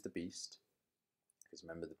know this is the beast, because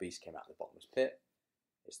remember the beast came out of the bottomless pit,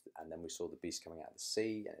 and then we saw the beast coming out of the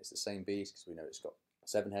sea, and it's the same beast because we know it's got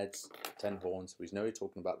 7 heads, 10 horns. We know we're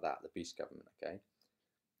talking about that, the beast government, okay?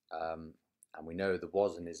 And we know the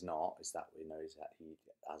was and is not, is that we know is that he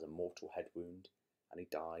has a mortal head wound, and he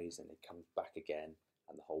dies, and he comes back again,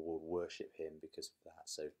 and the whole world worship him because of that.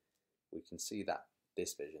 So we can see that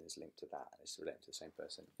this vision is linked to that, and it's related to the same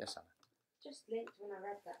person. Yes, Anna? Just linked when I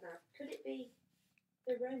read that now. Could it be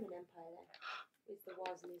the Roman Empire then? Is the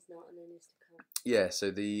was and is not and then is to come? Yeah, so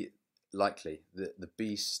the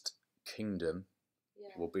beast kingdom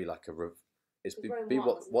will be like be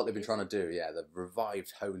what they've been trying to do. Yeah, the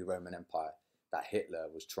revived Holy Roman Empire that Hitler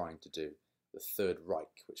was trying to do. The Third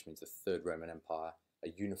Reich, which means the Third Roman Empire, a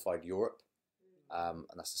unified Europe. And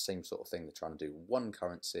that's the same sort of thing they're trying to do. One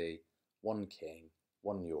currency, one king,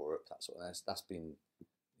 one Europe. That's been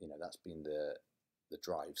the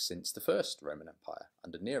drive since the first Roman Empire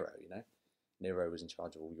under Nero. Nero was in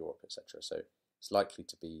charge of all Europe, etc. So it's likely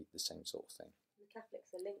to be the same sort of thing. The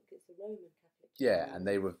Catholics are linked. It's the Roman Catholic Church. Yeah, and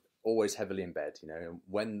they were always heavily in bed.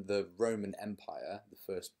 When the Roman Empire, the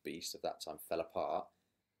first beast of that time, fell apart,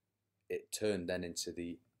 it turned then into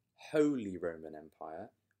the Holy Roman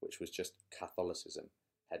Empire, which was just Catholicism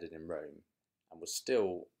headed in Rome, and was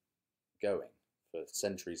still going for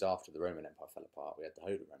centuries after the Roman Empire fell apart. We had the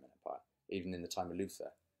Holy Roman Empire, even in the time of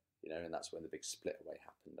Luther, and that's when the big split away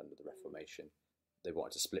happened under the Reformation. They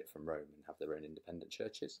wanted to split from Rome and have their own independent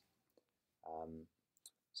churches.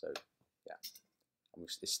 So, yeah, and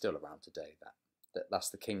it's still around today. That's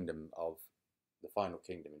the kingdom of the final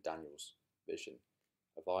kingdom in Daniel's vision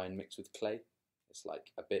of iron mixed with clay. It's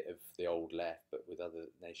like a bit of the old left, but with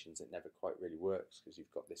other nations it never quite really works because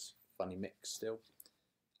you've got this funny mix still.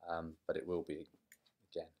 But it will be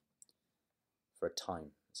again for a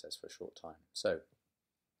time. It says for a short time. So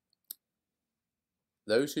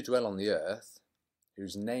those who dwell on the earth,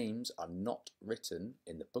 whose names are not written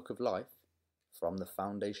in the book of life from the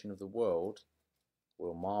foundation of the world,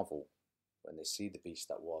 will marvel when they see the beast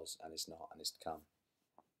that was and is not and is to come.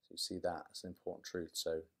 So you see that, it's an important truth.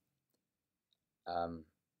 So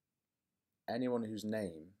anyone whose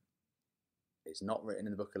name is not written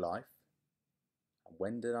in the book of life, and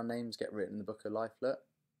when did our names get written in the book of life? Look,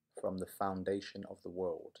 from the foundation of the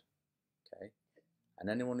world. Okay, and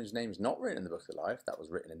anyone whose name is not written in the book of life, that was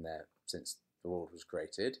written in there since the world was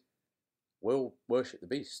created, will worship the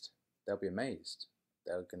beast. They'll be amazed.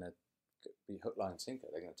 They're going to be hook, line, and sinker.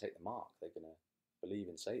 They're going to take the mark. They're going to believe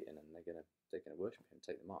in Satan, and they're going to worship him,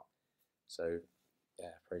 take the mark. So,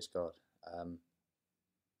 yeah, praise God.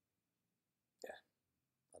 Yeah,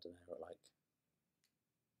 I don't know what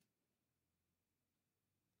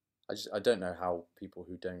I don't know how people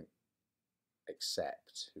who don't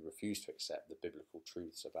accept, who refuse to accept the biblical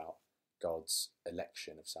truths about God's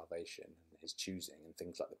election of salvation and his choosing and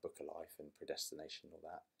things like the book of life and predestination and all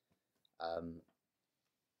that,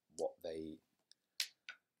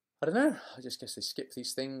 I don't know, I just guess they skip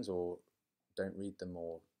these things or don't read them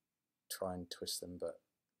or try and twist them, but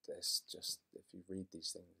there's just, if you read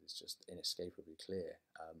these things, it's just inescapably clear.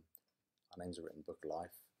 Our names are written in the book of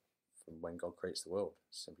life from when God creates the world,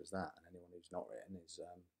 simple as that, and anyone who's not written is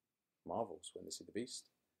marvels when they see the beast,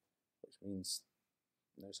 which means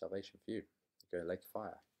no salvation for you. You go in a lake of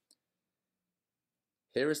fire.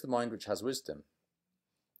 Here is the mind which has wisdom.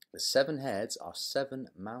 The 7 heads are 7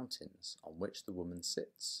 mountains on which the woman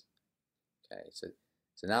sits. Okay, so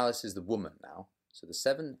now this is the woman now. So the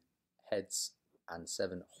 7 heads and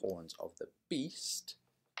 7 horns of the beast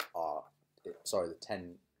are, the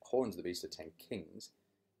 10 horns of the beast are 10 kings.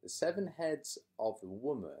 The 7 heads of the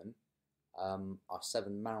woman are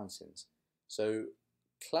 7 mountains. So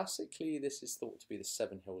classically this is thought to be the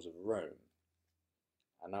 7 hills of Rome.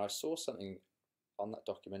 And now I saw something on that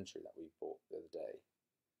documentary that we bought the other day,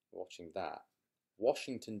 watching that.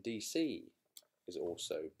 Washington DC is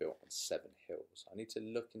also built on 7 hills. I need to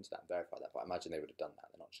look into that and verify that, but I imagine they would have done that.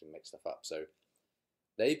 They're not just going to make stuff up. So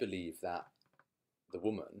they believe that the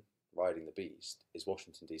woman riding the beast is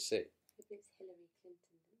Washington DC. It's Hillary Clinton,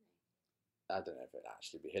 didn't they? I don't know if it'd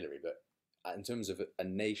actually be Hillary, but in terms of a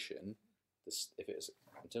nation, if it's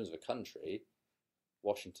in terms of a country,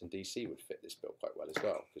 Washington DC would fit this bill quite well as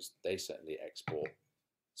well, because they certainly export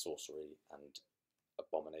sorcery and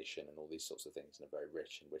abomination and all these sorts of things, and are very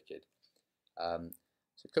rich and wicked.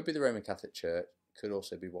 So it could be the Roman Catholic Church, could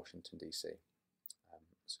also be Washington DC.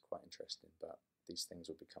 It's quite interesting, but these things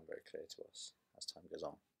will become very clear to us as time goes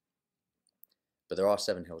on. But there are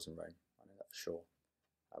 7 hills in Rome, I know that for sure.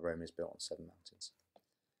 Rome is built on 7 mountains.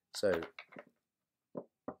 So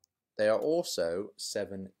there are also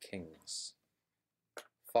 7 kings.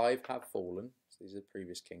 5 have fallen, so these are the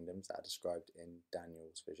previous kingdoms that are described in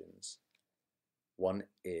Daniel's visions. 1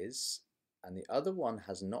 is, and the other one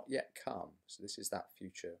has not yet come. So this is that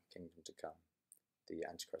future kingdom to come, the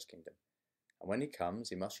Antichrist kingdom. And when he comes,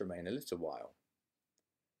 he must remain a little while.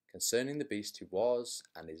 Concerning the beast who was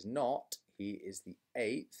and is not, he is the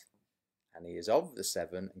 8th, and he is of the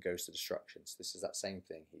 7 and goes to destruction. So this is that same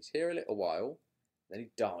thing. He's here a little while, then he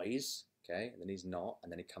dies, okay, and then he's not,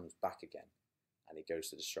 and then he comes back again, and he goes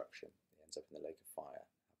to destruction. He ends up in the lake of fire,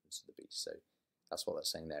 happens to the beast. So that's what they're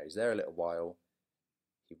saying there. He's there a little while,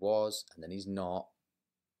 he was, and then he's not,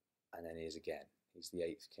 and then he is again. He's the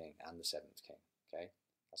 8th king and the 7th king, okay?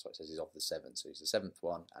 That's what it says, he's of the 7. So he's the 7th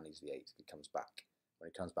one, and he's the 8th. He comes back. When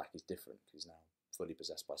he comes back, he's different, because he's now fully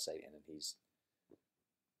possessed by Satan, and he's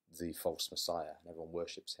the false Messiah, and everyone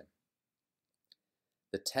worships him.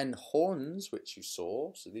 The 10 horns which you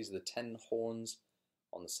saw, so these are the 10 horns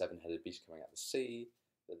on the 7-headed beast coming out of the sea.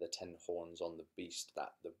 They're the 10 horns on the beast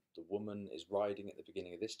that the woman is riding at the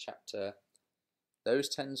beginning of this chapter. Those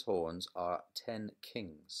 10 horns are 10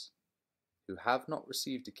 kings who have not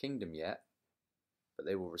received a kingdom yet, but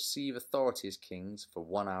they will receive authority as kings for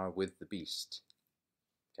 1 hour with the beast.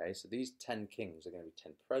 Okay, so these 10 kings are going to be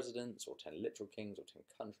 10 presidents, or 10 literal kings, or 10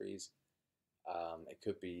 countries. It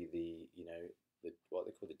could be what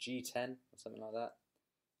they call the G10 or something like that.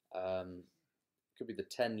 It could be the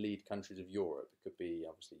 10 lead countries of Europe. It could be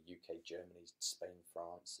obviously UK, Germany, Spain,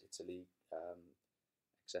 France, Italy,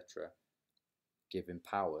 etc. Giving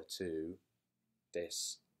power to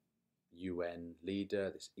this UN leader,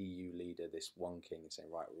 this EU leader, this one king, and saying,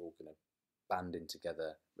 right, we're all going to band in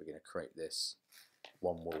together. We're going to create this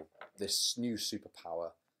one world, this new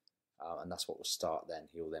superpower, and that's what will start then.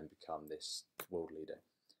 He will then become this world leader,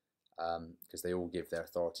 because they all give their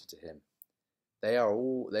authority to him. They are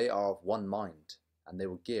of one mind, and they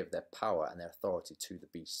will give their power and their authority to the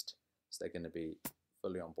beast. So they're going to be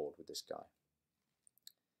fully on board with this guy.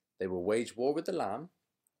 They will wage war with the Lamb,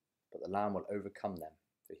 but the Lamb will overcome them,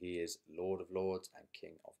 for he is Lord of lords and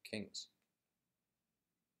King of kings.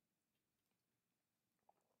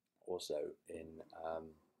 Also,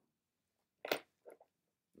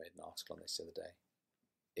 made an article on this the other day.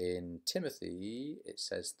 In Timothy, it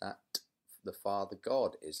says that the Father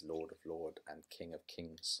God is Lord of lords and King of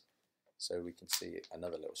kings. So we can see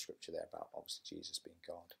another little scripture there about obviously Jesus being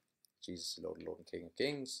God. Jesus is Lord of lords and King of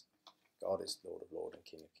kings. God is Lord of lords and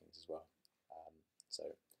King of kings as well.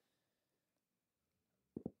 So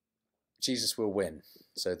Jesus will win.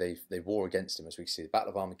 So they war against him, as we see the Battle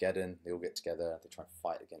of Armageddon. They all get together, they try and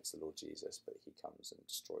fight against the Lord Jesus, but he comes and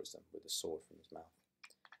destroys them with a sword from his mouth.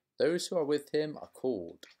 Those who are with him are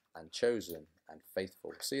called and chosen and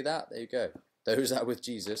faithful. See that? There you go. Those that are with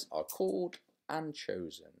Jesus are called and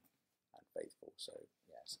chosen and faithful. So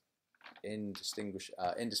yes,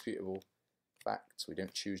 indisputable facts. We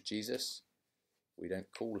don't choose Jesus. We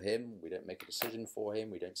don't call him. We don't make a decision for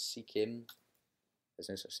him. We don't seek him. There's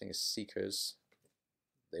no such thing as seekers.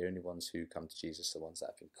 The only ones who come to Jesus are the ones that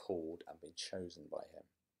have been called and been chosen by him.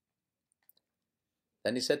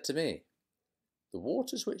 Then he said to me, the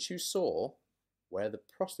waters which you saw, where the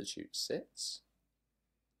prostitute sits,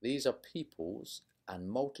 these are peoples and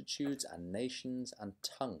multitudes and nations and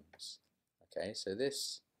tongues. Okay, so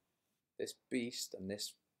this beast and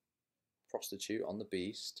this prostitute on the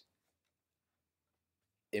beast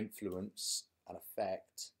influence and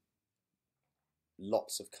affect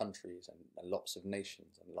lots of countries and lots of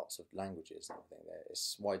nations and lots of languages and everything.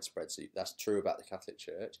 It's widespread. So that's true about the Catholic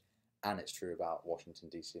Church, and it's true about Washington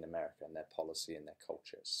DC in America and their policy and their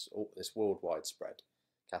culture. It's worldwide spread.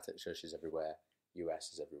 Catholic Church is everywhere.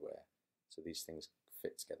 US is everywhere. So these things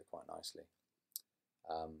fit together quite nicely.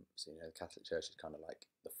 So the Catholic Church is kind of like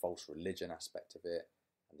the false religion aspect of it,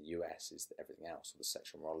 and the US is everything else, the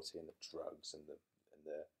sexual morality and the drugs and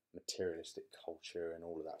the materialistic culture and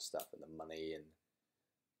all of that stuff, and the money and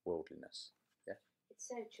worldliness. Yeah, it's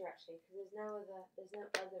so true actually, because there's no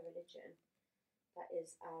other religion that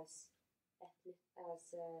is as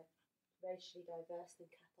racially diverse than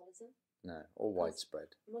Catholicism. No, or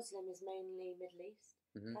widespread. Muslim is mainly Middle East.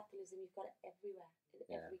 Mhm. Catholicism, you've got it everywhere, in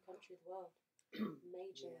Yeah. every country of the world.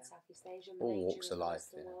 Major in Yeah. Southeast Asia, All major walks in of the life,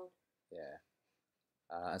 Western yeah. world. Yeah.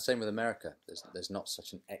 And same with America. There's not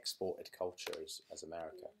such an exported culture as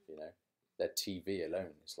America. You know, their TV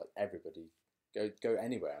alone, it's like everybody go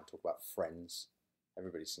anywhere and talk about Friends.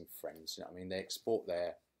 Everybody's seen Friends. You know what I mean? They export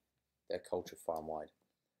their culture far and wide.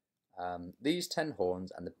 These 10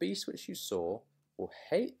 horns and the beast which you saw will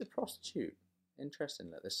hate the prostitute.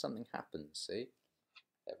 Interesting that there's something happens. See,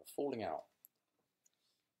 they have a falling out.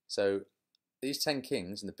 So these 10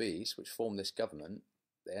 kings and the beast which form this government,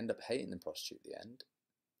 they end up hating the prostitute at the end.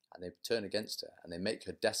 And they turn against her, and they make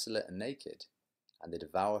her desolate and naked, and they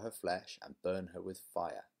devour her flesh and burn her with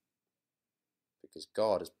fire. Because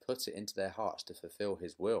God has put it into their hearts to fulfill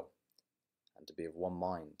his will, and to be of one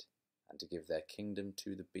mind, and to give their kingdom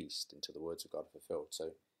to the beast until the words of God are fulfilled.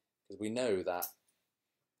 So, because we know that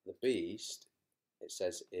the beast, it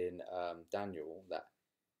says in Daniel that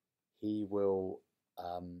he will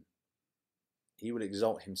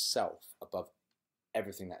exalt himself above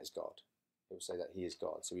everything that is God. He'll say that he is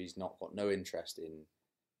God, so he's not got no interest in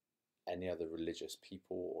any other religious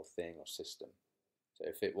people or thing or system. So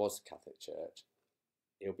if it was the Catholic Church,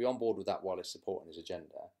 he'll be on board with that while it's supporting his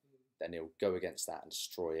agenda. Then he'll go against that and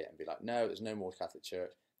destroy it and be like, no, there's no more Catholic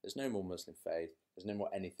Church, there's no more Muslim faith, there's no more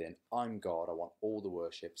anything. I'm God, I want all the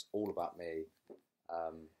worships, all about me.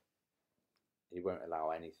 He won't allow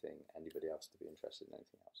anybody else to be interested in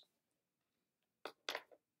anything else.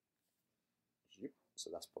 So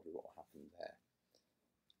that's probably what will happen there.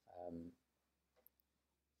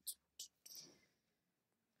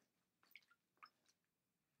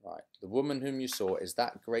 Right, the woman whom you saw is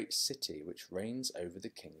that great city which reigns over the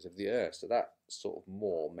kings of the earth. So that sort of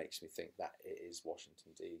more makes me think that it is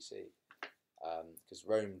Washington DC, because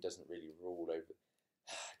Rome doesn't really rule over.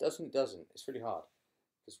 It doesn't. It's really hard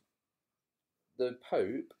because the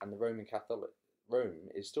Pope and the Roman Catholic Rome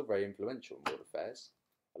is still very influential in world affairs.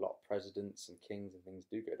 A lot of presidents and kings and things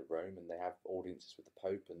do go to Rome, and they have audiences with the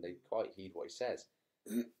Pope, and they quite heed what he says.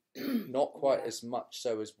 Not quite as much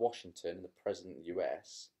so as Washington and the president of the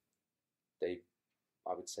US.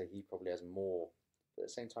 I would say he probably has more. But at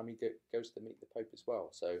the same time, he goes to meet the Pope as well.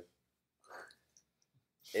 So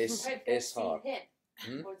it's hard.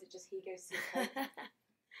 Him, or is it just he goes to the Pope?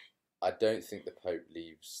 I don't think the Pope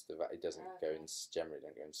leaves the. He doesn't go and generally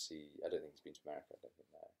don't go and see. I don't think he's been to America. I don't think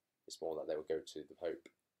no. It's more that they will go to the Pope.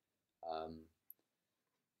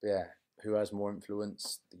 Yeah, who has more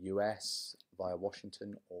influence, the US via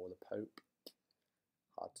Washington or the Pope?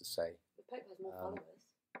 Hard to say. The Pope has more followers.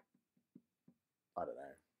 I don't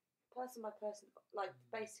know. Person by person, like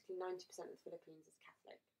basically 90% of the Philippines is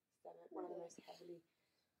Catholic. They're one of the most heavily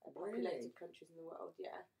populated countries in the world.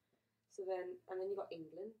 Yeah. So then, and then you got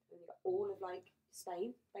England, and you got all of like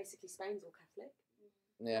Spain. Basically, Spain's all Catholic.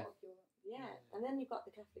 Yeah. Yeah, and then you've got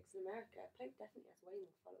the Catholics in America. Pope definitely has way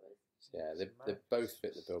more followers. Yeah, they both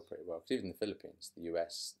fit the bill pretty well. Because even the Philippines, the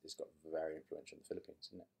US has got very influential in the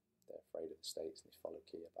Philippines, isn't it? They're afraid of the States and they follow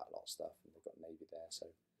key about a lot of stuff, and they've got a navy there.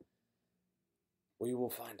 So we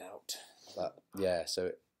will find out. But yeah,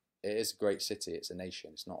 so it is a great city. It's a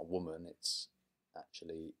nation. It's not a woman. It's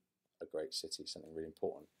actually a great city, something really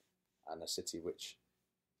important, and a city which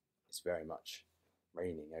is very much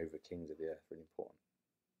reigning over kings of the earth. Really important.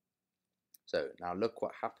 So now look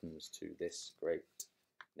what happens to this great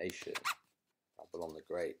nation, Babylon the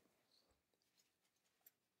Great.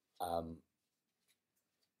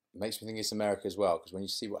 Makes me think it's America as well, because when you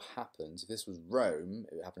see what happens, if this was Rome,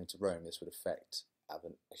 if it happening to Rome, this would have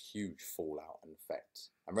a huge fallout and effect.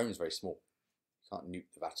 And Rome is very small. You can't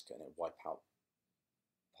nuke the Vatican and wipe out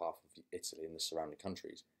half of Italy and the surrounding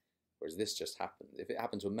countries. Whereas this just happened. If it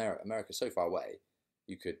happened to America so far away,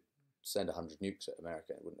 you could send 100 nukes at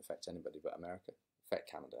America. It wouldn't affect anybody but America. Affect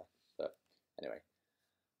Canada. But anyway.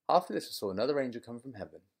 After this I saw another angel come from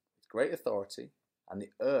heaven with great authority, and the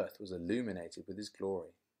earth was illuminated with his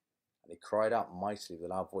glory. And he cried out mightily with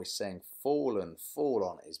a loud voice, saying, Fallen,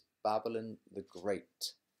 fallen is Babylon the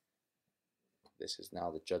Great. This is now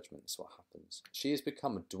the judgment. This is what happens. She has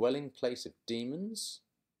become a dwelling place of demons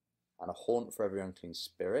and a haunt for every unclean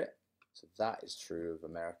spirit. So that is true of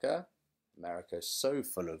America. America is so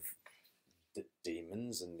full of the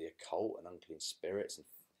demons and the occult and unclean spirits, and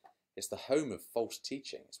it's the home of false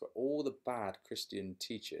teaching. It's where all the bad Christian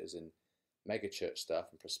teachers and megachurch stuff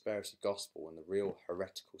and prosperity gospel and the real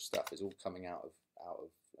heretical stuff is all coming out of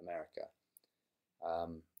America.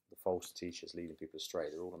 The false teachers leading people astray,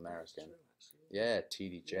 they're all American. Yeah,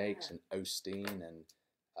 T.D. Jakes and Osteen and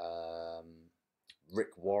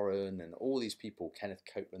Rick Warren and all these people, Kenneth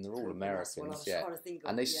Copeland, they're all Americans, yeah.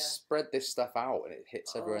 And they spread this stuff out and it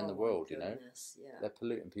hits everywhere in the world, you know. Yeah. They're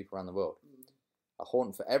polluting people around the world. A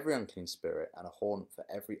haunt for every unclean spirit and a haunt for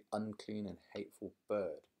every unclean and hateful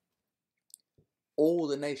bird. All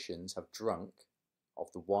the nations have drunk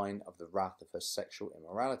of the wine of the wrath of her sexual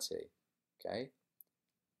immorality. Okay?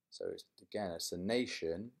 So it's a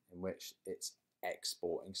nation in which it's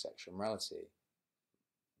exporting sexual immorality.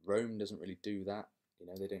 Rome doesn't really do that. You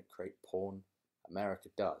know, they don't create porn. America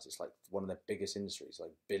does. It's like one of their biggest industries,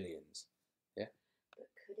 like billions. Yeah? But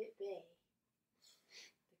could it be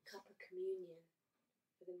the cup of communion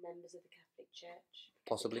for the members of the Catholic Church?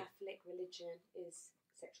 Possibly. The Catholic religion is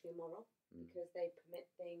sexually immoral because they permit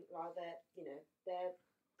things, rather, you know, their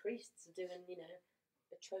priests are doing, you know,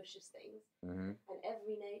 atrocious things. And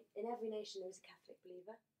in every nation there is a Catholic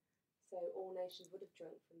believer. So all nations would have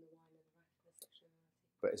drunk from the wine of the wrath of their sexual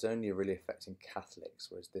immorality. But it's only really affecting Catholics,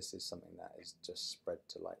 whereas this is something that is just spread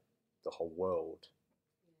to like the whole world.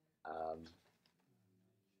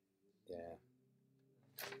 Yeah.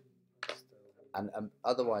 And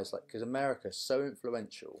otherwise, like, because America's so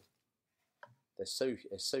influential, it's so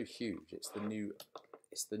huge. It's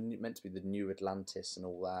meant to be the new Atlantis and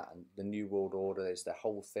all that, and the New World Order is their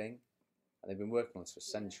whole thing, and they've been working on this for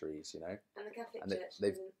centuries, you know. And the Catholic Church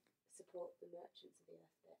doesn't support the merchants of the earth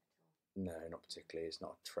bit at all. No, not particularly. It's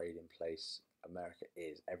not a trading place. America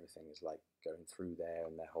is. Everything is like going through there,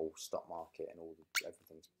 and their whole stock market and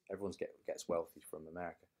everyone gets wealthy from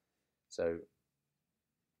America. So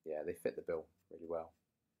yeah, they fit the bill really well.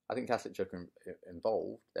 I think Catholic Church are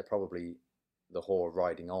involved. They're probably the whore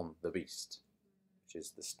riding on the beast, which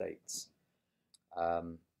is the states.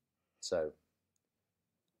 So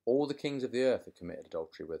all the kings of the earth have committed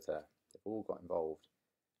adultery with her. They've all got involved.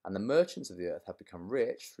 And the merchants of the earth have become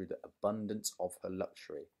rich through the abundance of her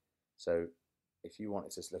luxury. So if you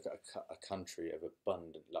wanted to look at a country of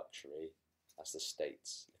abundant luxury, that's the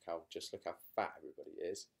States. Look how fat everybody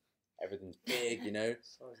is. Everything's big, you know.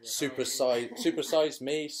 Supersize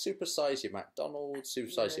me, supersize your McDonald's,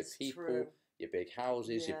 supersize your people, true. Your big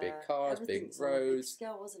houses, your big cars, big Everything's on a big roads.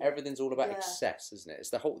 scale, isn't it? Everything's all about excess, isn't it? It's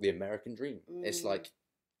the American dream. It's like,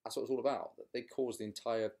 that's what it's all about. They caused the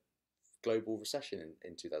entire global recession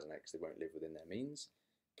in 2008 because they won't live within their means.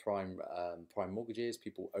 Prime mortgages,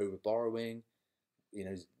 people over borrowing, you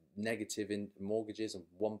know, negative in mortgages of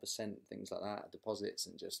 1%, things like that, deposits,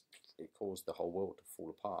 and just it caused the whole world to fall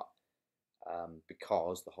apart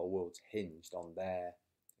because the whole world's hinged on their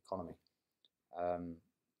economy.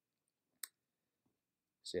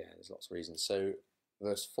 So yeah, there's lots of reasons. So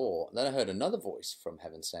verse 4, then I heard another voice from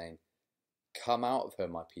heaven saying, "Come out of her,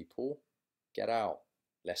 my people, get out,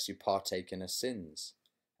 lest you partake in her sins,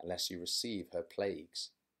 unless you receive her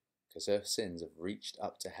plagues, because her sins have reached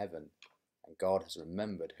up to heaven, and God has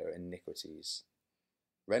remembered her iniquities.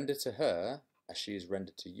 Render to her as she is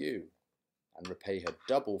rendered to you, and repay her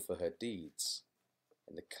double for her deeds.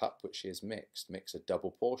 In the cup which she has mixed, mix a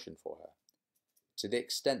double portion for her, to the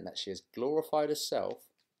extent that she has glorified herself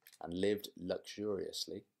and lived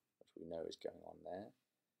luxuriously," which we know is going on there.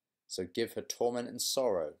 "So give her torment and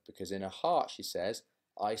sorrow, because in her heart she says,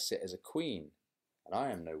 I sit as a queen, and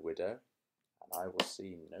I am no widow, and I will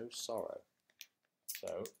see no sorrow."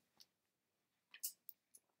 So,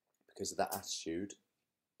 because of that attitude,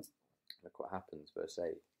 look what happens, verse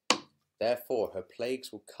 8. "Therefore her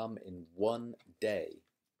plagues will come in one day,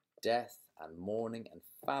 death and mourning and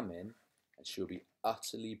famine, and she will be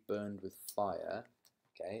utterly burned with fire."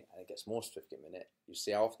 Okay, and it gets more specific in a minute. You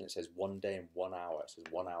see how often it says 1 day and 1 hour. It says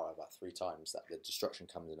 1 hour about 3 times, that the destruction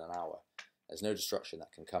comes in an hour. There's no destruction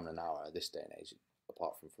that can come in an hour at this day and age,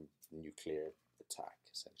 apart from nuclear attack,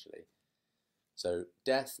 essentially. So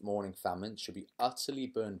death, mourning, famine should be utterly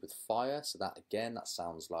burned with fire. So that, again, that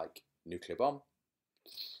sounds like nuclear bomb.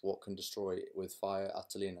 What can destroy it with fire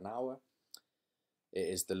utterly in an hour? It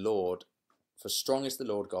is the Lord, for strong is the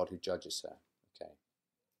Lord God who judges her. Okay.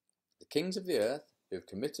 The kings of the earth who have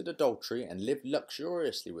committed adultery and lived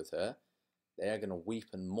luxuriously with her, they are going to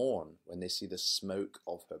weep and mourn when they see the smoke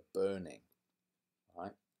of her burning.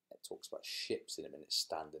 Right? It talks about ships in a minute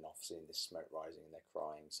standing off, seeing this smoke rising, and they're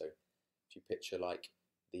crying. So if you picture like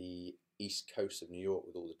the east coast of New York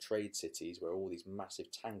with all the trade cities where all these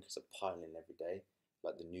massive tankers are piling in every day,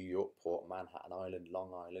 like the New York port, Manhattan Island,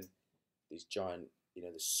 Long Island, these giant, you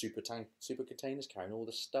know, the super containers carrying all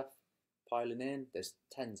the stuff piling in. There's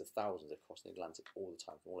tens of thousands across the Atlantic all the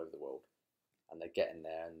time from all over the world, and they get in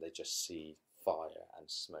there and they just see fire and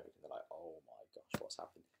smoke, and they're like, "Oh my gosh, what's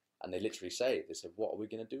happened?" And they literally say, "What are we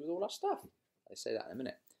going to do with all our stuff?" They say that in a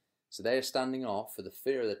minute. So they are standing off for the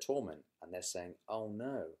fear of the torment, and they're saying, "Oh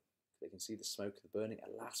no, They can see the smoke of the burning.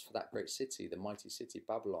 Alas for that great city, the mighty city,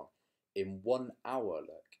 Babylon. In 1 hour,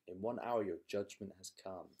 look, in 1 hour your judgment has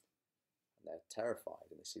come. And they're terrified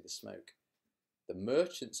and they see the smoke. The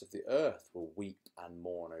merchants of the earth will weep and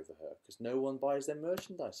mourn over her because no one buys their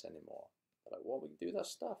merchandise anymore. They're like, what are we going to do with that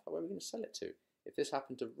stuff? Where are we going to sell it to? If this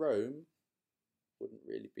happened to Rome, wouldn't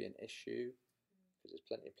really be an issue because there's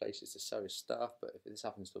plenty of places to sell your stuff. But if this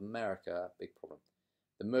happens to America, big problem.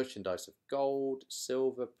 The merchandise of gold,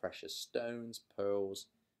 silver, precious stones, pearls,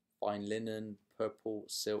 fine linen, purple,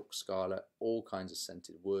 silk, scarlet, all kinds of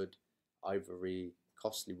scented wood, ivory,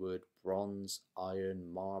 costly wood, bronze,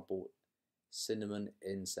 iron, marble, cinnamon,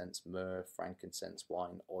 incense, myrrh, frankincense,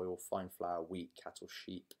 wine, oil, fine flour, wheat, cattle,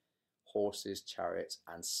 sheep, horses, chariots,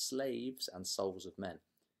 and slaves and souls of men.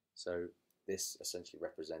 So this essentially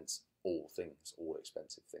represents all things, all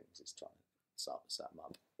expensive things. It's trying to set them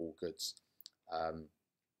up, all goods.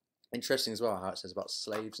 Interesting as well how it says about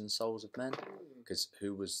slaves and souls of men, because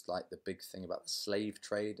who was like the big thing about the slave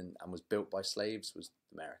trade and was built by slaves was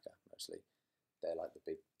America mostly. They're like the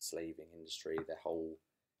big slaving industry. Their whole,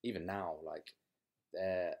 even now, like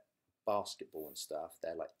their basketball and stuff,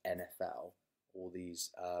 they're like NFL. All these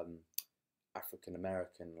African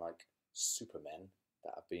American like supermen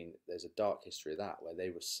that have been. There's a dark history of that where they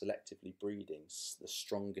were selectively breeding the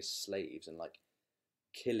strongest slaves and like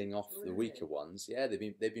killing off the weaker ones. Yeah,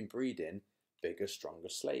 they've been breeding bigger, stronger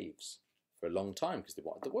slaves for a long time because they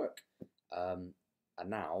wanted to work. And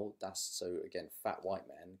now that's so again, fat white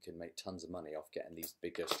men can make tons of money off getting these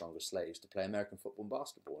bigger, stronger slaves to play American football and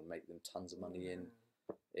basketball and make them tons of money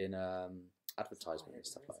in advertisement and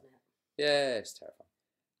stuff like that. Yeah, it's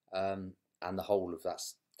terrifying. And the whole of that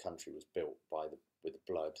country was built with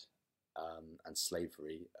the blood and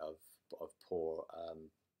slavery of poor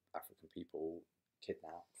African people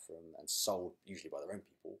kidnapped from and sold, usually by their own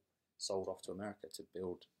people, sold off to America to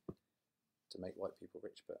make white people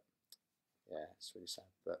rich. But yeah, it's really sad.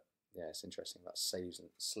 But yeah, it's interesting about slaves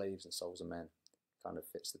and souls of men. Kind of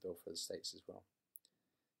fits the bill for the States as well.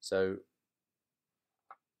 So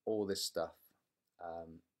all this stuff,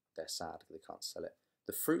 they're sad because they can't sell it.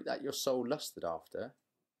 The fruit that your soul lusted after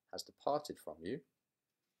has departed from you,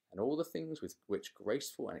 and all the things with which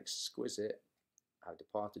graceful and exquisite have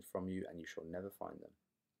departed from you, and you shall never find them.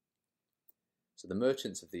 So the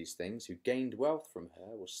merchants of these things who gained wealth from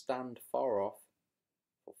her will stand far off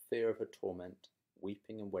for fear of her torment,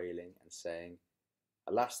 weeping and wailing, and saying,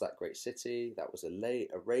 alas, that great city that was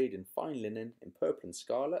arrayed in fine linen, in purple and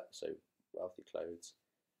scarlet, so wealthy clothes,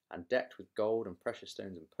 and decked with gold and precious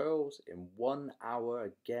stones and pearls, in 1 hour,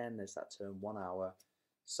 again there's that term, 1 hour,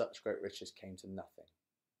 such great riches came to nothing.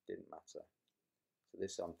 Didn't matter. So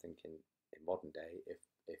this, I'm thinking, in modern day,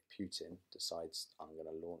 if Putin decides I'm going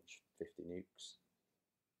to launch 50 nukes,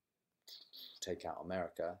 take out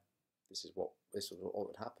America, this is what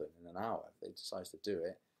would happen in an hour if they decide to do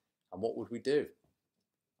it. And what would we do?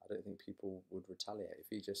 I don't think people would retaliate if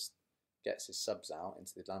he just gets his subs out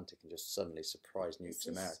into the Atlantic and just suddenly surprise nukes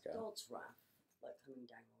America. God's wrath, like coming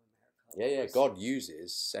down on America. Yeah. God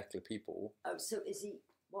uses secular people. Oh, so is he?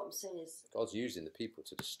 What I'm saying is, God's using the people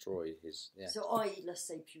to destroy his. Yeah. So let's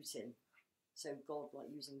say Putin. So God, like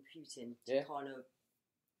using Putin to kind of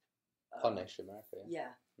punish America. Yeah.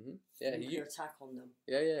 Yeah, he attack on them.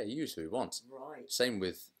 Yeah, he uses who he wants. Right. Same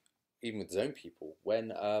with even with his own people.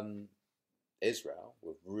 When Israel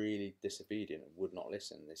were really disobedient and would not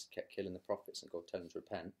listen, they kept killing the prophets, and God told them to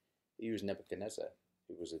repent. He used Nebuchadnezzar,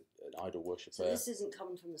 who was an idol worshipper. So this isn't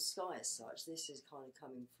coming from the sky as such. This is kind of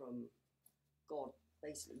coming from God,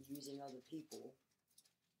 basically using other people.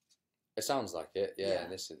 It sounds like it, yeah. In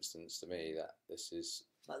this instance, to me, that this is.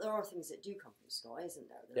 But there are things that do come from the sky, isn't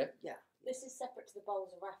there? Yeah. This is separate to the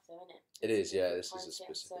bowls of wrath, though, isn't it? It is, yeah. This is a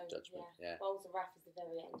specific judgment. Yeah. Bowls of wrath is the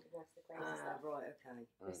very end of the crazy stuff. Right, okay.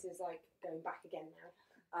 This is like going back again now.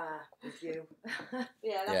 With you.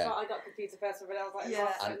 Yeah, that's why I got confused at first, but I was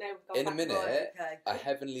like, in a minute, a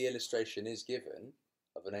heavenly illustration is given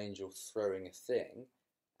of an angel throwing a thing,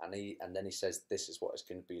 and then he says, "This is what it's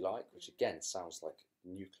going to be like," which again sounds like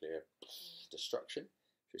nuclear destruction,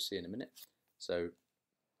 which we'll see in a minute. So,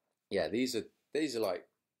 yeah, these are like,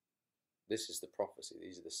 this is the prophecy.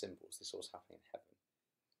 These are the symbols. This is what's happening in heaven,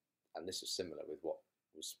 and this is similar with what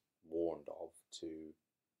was warned of to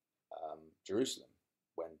Jerusalem.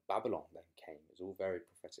 When Babylon then came, it was all very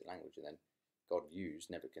prophetic language, and then God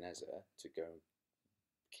used Nebuchadnezzar to go and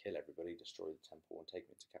kill everybody, destroy the temple, and take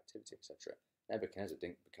them into captivity, etc. Nebuchadnezzar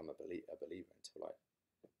didn't become a believer until, like,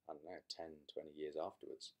 I don't know, 10, 20 years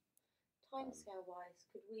afterwards. Timescale wise,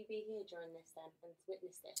 could we be here during this then and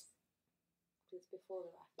witness this? Because it's before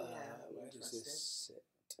the wrath. Where does this sit?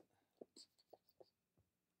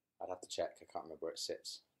 I'd have check. I can't remember where it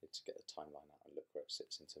sits. I need to get the timeline out and look where it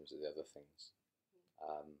sits in terms of the other things.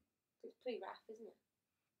 It's pre-Wrath, isn't it?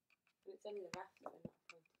 And it's only the Wrath that we're not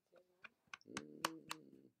pointed to, right?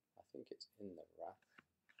 I think it's in the Wrath.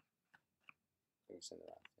 I think it's in the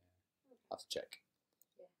Wrath, yeah. I'll have to check.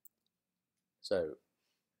 Yeah. So,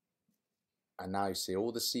 and now you see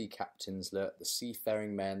all the sea captains, the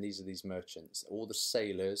seafaring men, these are these merchants, all the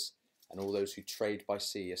sailors and all those who trade by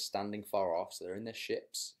sea are standing far off, so they're in their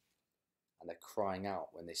ships, and they're crying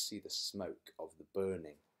out when they see the smoke of the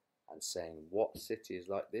burning and saying, what city is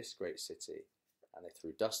like this great city? And they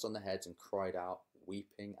threw dust on their heads and cried out,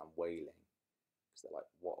 weeping and wailing. Because they're like,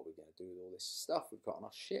 what are we going to do with all this stuff we've got on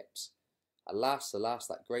our ships? Alas, alas,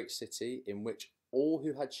 that great city in which all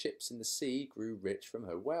who had ships in the sea grew rich from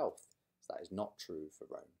her wealth. So that is not true for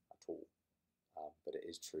Rome at all. But it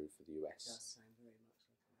is true for the US. It does sound very much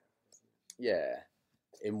like America, doesn't it? Yeah.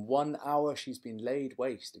 In 1 hour, she's been laid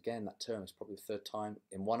waste. Again, that term is probably the third time.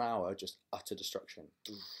 In 1 hour, just utter destruction.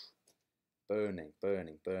 Burning,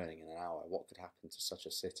 burning, burning in an hour. What could happen to such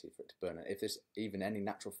a city for it to burn? And if there's even any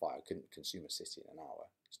natural fire couldn't consume a city in an hour,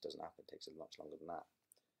 it just doesn't happen. It takes much longer than that.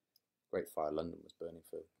 Great Fire London was burning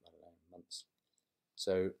for, I don't know, months.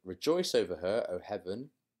 So rejoice over her, O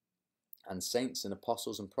heaven, and saints and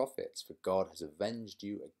apostles and prophets, for God has avenged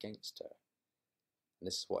you against her. And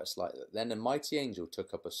this is what it's like. Then a mighty angel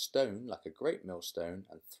took up a stone like a great millstone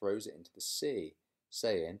and throws it into the sea,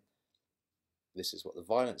 saying, this is what the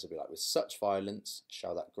violence will be like. With such violence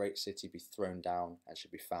shall that great city be thrown down and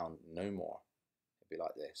shall be found no more. It'll be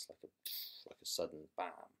like this, like a sudden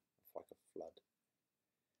bam, like a flood.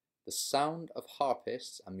 The sound of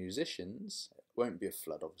harpists and musicians, it won't be a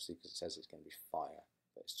flood obviously because it says it's going to be fire,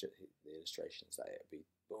 but it's just the illustration is that it'll be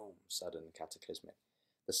boom, sudden, cataclysmic.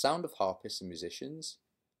 The sound of harpists and musicians,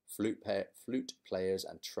 flute players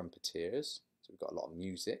and trumpeters. So we've got a lot of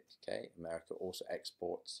music. Okay, America also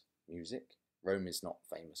exports music. Rome is not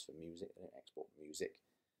famous for music. They don't export music.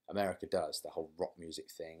 America does. The whole rock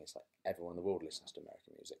music thing. It's like everyone in the world listens to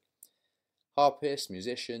American music. Harpists,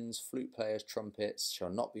 musicians, flute players, trumpets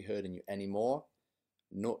shall not be heard in you anymore.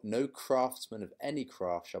 No craftsman of any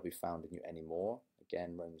craft shall be found in you anymore.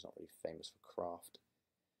 Again, Rome is not really famous for craft.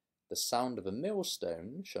 The sound of a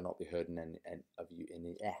millstone shall not be heard in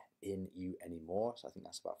you anymore. So I think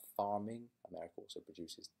that's about farming. America also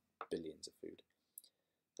produces billions of food.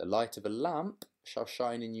 The light of a lamp shall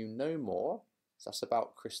shine in you no more. So that's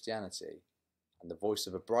about Christianity. And the voice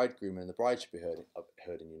of a bridegroom and the bride shall be heard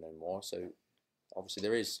in you no more. So obviously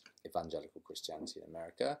there is evangelical Christianity in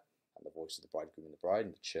America. And the voice of the bridegroom and the bride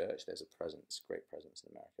in the church. There's a presence, great presence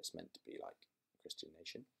in America. It's meant to be like a Christian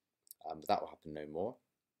nation. But that will happen no more.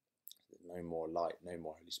 No more light, no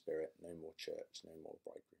more Holy Spirit, no more church, no more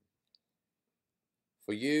bridegroom.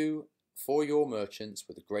 For your merchants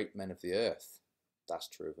were the great men of the earth. That's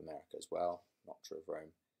true of America as well, not true of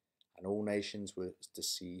Rome. And all nations were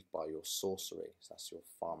deceived by your sorcery. So that's your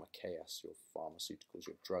pharmakeia, your pharmaceuticals,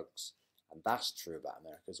 your drugs. And that's true about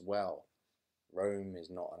America as well. Rome is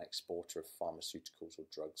not an exporter of pharmaceuticals or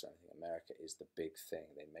drugs or anything. America is the big thing.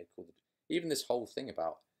 They make all the... Even this whole thing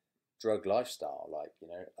about drug lifestyle, like,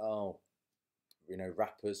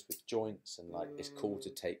 rappers with joints and like it's cool to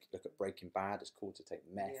look at Breaking Bad, it's cool to take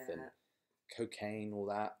meth and cocaine,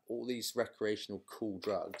 all these recreational cool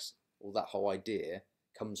drugs, all that whole idea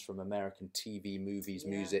comes from American TV, movies,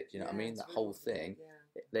 music, you know what I mean? That whole thing,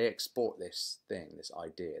 they export this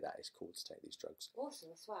idea that it's cool to take these drugs. Also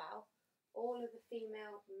as well, all of the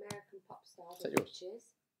female American pop stars are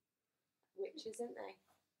witches, aren't they?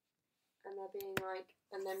 And they're being like,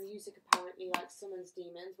 and their music apparently like summons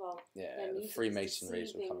demons. Well, yeah, their the music Freemasonry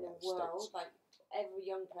is will come deceiving out the of the world. States. Like every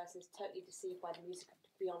young person is totally deceived by the music of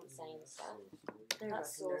Beyonce and stuff.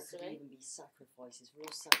 That's There could sorcery. even be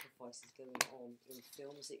real sacrifices going on in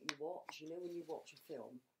films that you watch. You know, when you watch a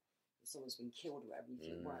film, and someone's been killed or whatever, you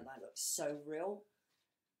think, wow, that looks so real.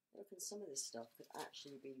 I reckon some of this stuff could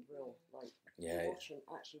actually be real. Like, you're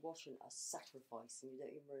watching a sacrifice and you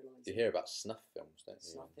don't even realise. You hear about snuff films, don't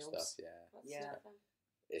you? Snuff films? Stuff, Yeah.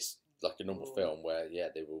 It's like a normal film where,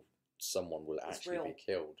 someone will actually be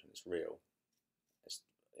killed and it's real. It's,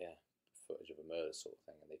 footage of a murder sort of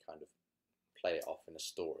thing, and they kind of play it off in a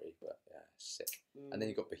story, but it's sick. And then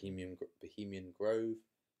you've got Bohemian Grove,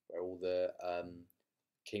 where all the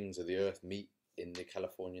kings of the earth meet in the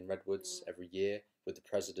Californian redwoods every year with the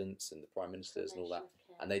presidents and the prime ministers and all that,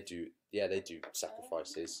 and they do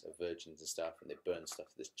sacrifices of virgins and stuff, and they burn stuff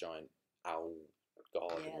to this giant owl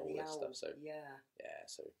god and all this stuff. So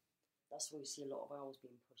so that's why we see a lot of owls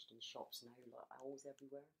being pushed in shops now, like owls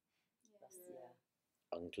everywhere. That's,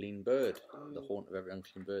 unclean bird, the haunt of every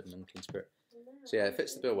unclean bird and unclean spirit. So yeah, it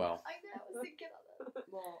fits the bill well. I know, I was thinking of that.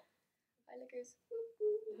 What? Isla goes,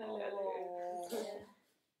 Oh.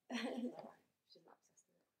 She's not obsessed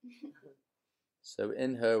with it. So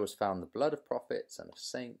in her was found the blood of prophets and of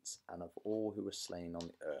saints and of all who were slain on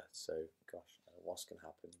the earth. So, gosh, what's going to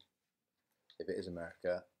happen? If it is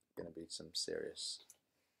America, going to be some serious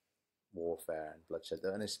warfare and bloodshed.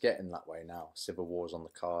 And it's getting that way now. Civil wars on the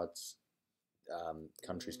cards.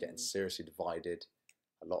 Countries getting seriously divided.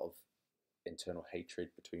 A lot of internal hatred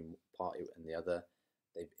between one party and the other.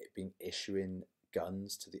 They've been issuing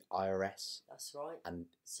guns to the IRS. That's right. And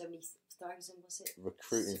 70,000 was it?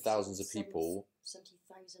 Recruiting thousands of people.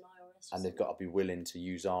 70,000 IRS. And they've got to be willing to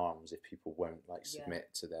use arms if people won't like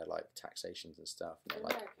submit to their like taxations and stuff. And they're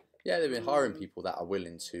like, yeah, they've been hiring people that are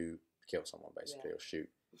willing to kill someone basically or shoot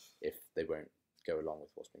if they won't go along with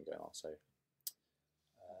what's been going on. So.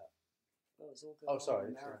 It's all going on sorry.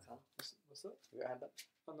 in America. What's that? You got a hand up?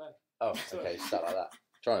 Oh no. Oh, okay, start like that.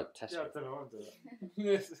 Trying to test Yeah, I you. don't know what I'm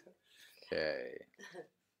doing. Okay.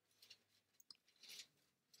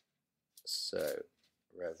 So,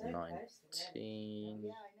 Rev So close, 19. yeah,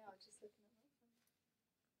 I know, I was just looking at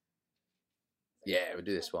that. Yeah, we'll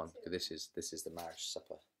do this one because this is the marriage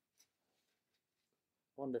supper. I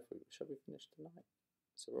wonder if shall we finish tonight?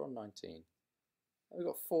 So we're on 19. We've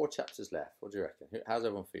got 4 chapters left. What do you reckon? How's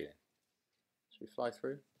everyone feeling? Should we fly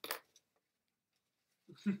through?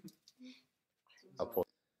 I'll pause.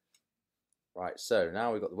 Right, so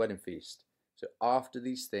now we've got the wedding feast. So after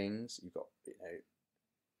these things, you've got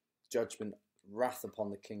judgment, wrath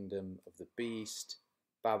upon the kingdom of the beast.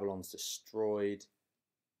 Babylon's destroyed.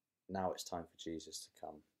 Now it's time for Jesus to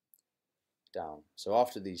come down. So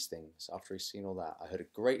after these things, after he's seen all that, I heard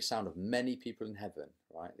a great sound of many people in heaven.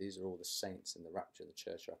 Right, these are all the saints in the rapture of the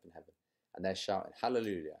church are up in heaven, and they're shouting,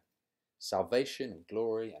 "Hallelujah! Salvation and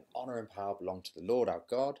glory and honor and power belong to the Lord our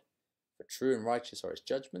God. For true and righteous are his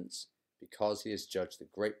judgments, because he has judged the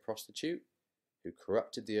great prostitute who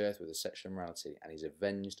corrupted the earth with her sexual immorality, and he's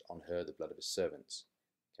avenged on her the blood of his servants."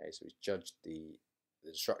 Okay, so he's judged the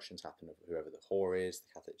destructions happen of whoever the whore is,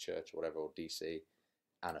 the Catholic Church or whatever, or DC,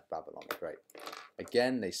 and of Babylon. Great.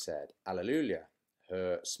 Again they said, "Alleluia!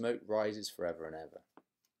 Her smoke rises forever and ever."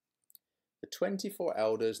 The 24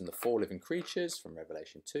 elders and the 4 living creatures from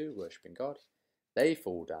Revelation 2, worshipping God, they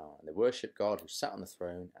fall down and they worship God who sat on the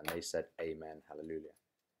throne, and they said, "Amen, hallelujah."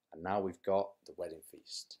 And now we've got the wedding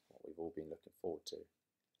feast, what we've all been looking forward to.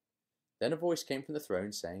 Then a voice came from the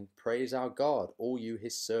throne saying, "Praise our God, all you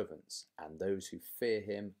his servants, and those who fear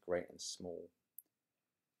him, great and small."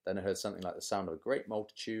 Then I heard something like the sound of a great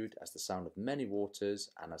multitude, as the sound of many waters,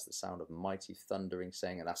 and as the sound of mighty thundering,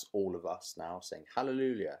 saying, and that's all of us now, saying,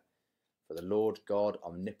 "Hallelujah, for the Lord God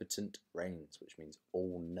omnipotent reigns," which means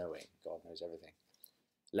all-knowing. God knows everything.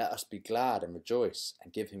 "Let us be glad and rejoice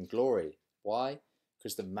and give him glory." Why?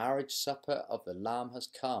 Because the marriage supper of the Lamb has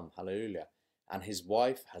come. Hallelujah. And his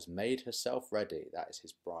wife has made herself ready. That is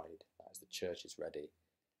his bride. That is the church is ready.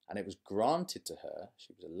 And it was granted to her,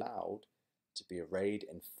 she was allowed to be arrayed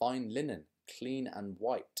in fine linen, clean and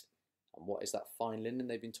white. And what is that fine linen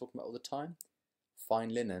they've been talking about all the time?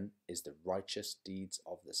 Fine linen is the righteous deeds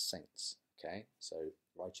of the saints. Okay, so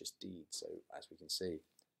righteous deeds. So as we can see,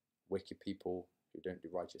 wicked people who don't do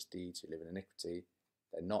righteous deeds, who live in iniquity,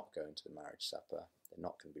 they're not going to the marriage supper. They're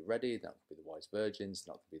not going to be ready. They're not going to be the wise virgins.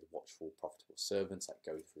 They're not going to be the watchful, profitable servants that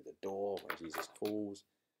go through the door when Jesus calls.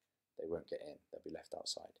 They won't get in. They'll be left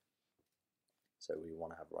outside. So we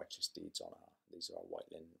want to have righteous deeds on these are our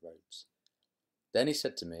white linen robes. Then he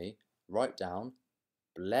said to me, "Write down,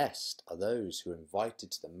 blessed are those who are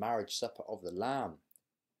invited to the marriage supper of the Lamb."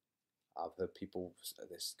 I've heard people,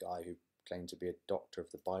 this guy who claimed to be a doctor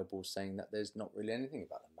of the Bible, saying that there's not really anything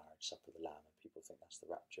about the marriage supper of the Lamb, and people think that's the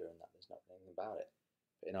rapture and that there's not anything about it.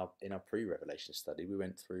 But in our pre-revelation study, we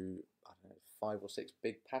went through, I don't know, 5 or 6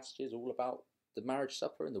 big passages all about the marriage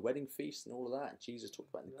supper and the wedding feast and all of that. And Jesus talked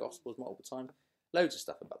about it in the Gospels multiple times. Loads of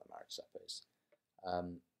stuff about the marriage suppers.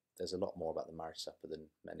 There's a lot more about the marriage supper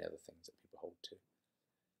than many other things that people hold to.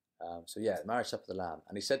 So yeah, marriage supper of the Lamb.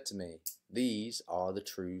 And he said to me, "These are the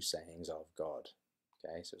true sayings of God."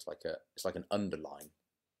 Okay, so it's like an underline.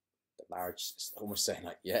 The marriage is almost saying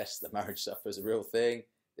like, yes, the marriage supper is a real thing.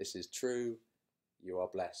 This is true. You are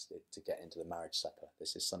blessed to get into the marriage supper.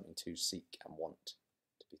 This is something to seek and want,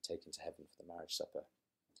 to be taken to heaven for the marriage supper.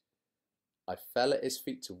 "I fell at his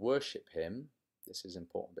feet to worship him." This is an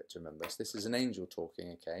important bit to remember. So this is an angel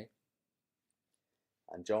talking, okay?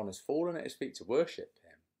 "And John has fallen at his feet to worship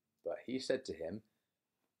him. But he said to him,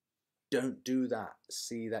 'Don't do that.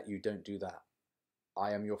 See that you don't do that.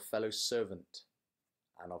 I am your fellow servant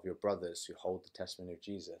and of your brothers who hold the testimony of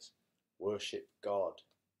Jesus. Worship God,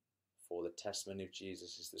 For the testimony of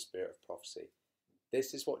Jesus is the spirit of prophecy.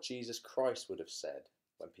 This is what Jesus Christ would have said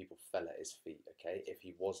when people fell at his feet, okay? If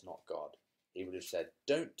he was not God. He would have said,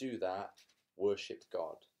 don't do that, worship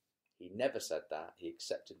God. He never said that. He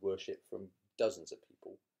accepted worship from dozens of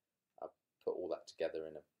people. I've put all that together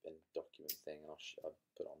in a document thing, and I'll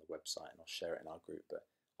put it on the website and I'll share it in our group. But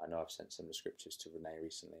I know I've sent similar scriptures to Renee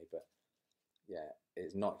recently, but yeah,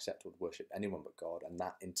 it's not acceptable to worship anyone but God, and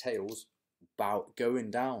that entails going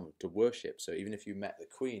down to worship. So even if you met the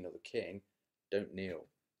Queen or the King, don't kneel.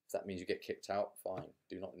 If that means you get kicked out, fine.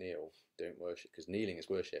 Do not kneel. Don't worship, because kneeling is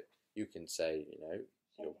worship. You can say,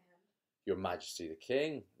 Your Majesty the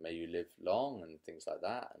King, may you live long, and things like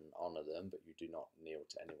that, and honour them, but you do not kneel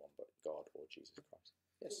to anyone but God or Jesus Christ.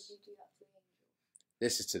 Yes. Did you do that to the angel?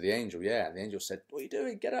 This is to the angel, yeah. And the angel said, what are you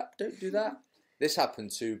doing? Get up, don't do that. This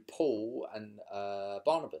happened to Paul and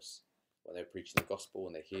Barnabas when they were preaching the gospel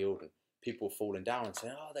and they healed, and people were falling down and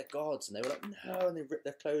saying, oh, they're gods. And they were like, no, and they ripped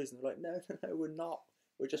their clothes and they were like, no, we're not.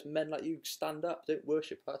 We're just men like you. Stand up, don't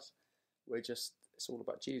worship us. It's all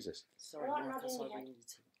about Jesus. Sorry, What Marcus, not I in really need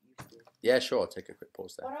to use the... Yeah, sure, I'll take a quick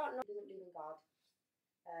pause there. What about not doesn't believe in God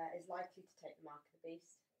is likely to take the mark of the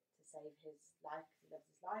beast to save his life because he loves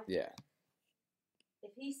his life? Yeah.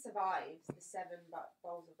 If he survives the 7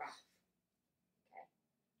 bowls of wrath, okay,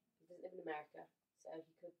 he doesn't live in America, so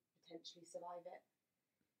he could potentially survive it.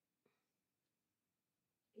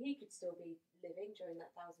 He could still be living during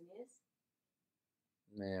that 1,000 years.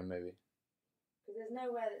 Yeah, maybe. Because there's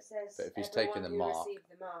nowhere that says But if he's everyone taken the who mark- received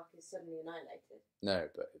the mark is suddenly annihilated. No,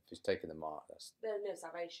 but if he's taking the mark, that's... There's no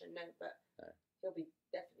salvation, no, but No. he'll be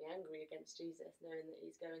definitely angry against Jesus, knowing that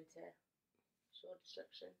he's going to sure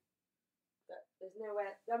destruction. But there's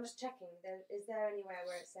nowhere. I'm just checking. Is there anywhere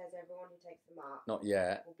where it says everyone who takes the mark Not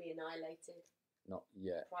yet. will be annihilated Not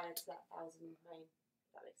yet. prior to that 1,000 reign?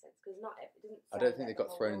 If that makes sense, because not it doesn't. I say don't think that they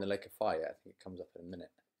got the thrown in whole the lake of fire yet. I think it comes up in a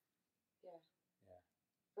minute. Yeah. Yeah.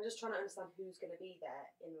 I'm just trying to understand who's going to be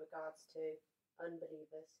there in regards to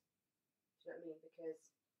unbelievers. Do you know what I mean? Because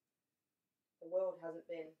the world hasn't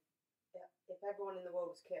been. If everyone in the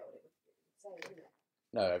world was killed, it would say, wouldn't it?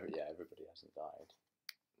 No, everybody hasn't died.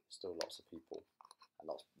 Still lots of people.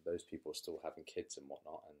 And those people are still having kids and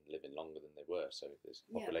whatnot and living longer than they were. So this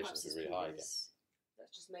population is really high again.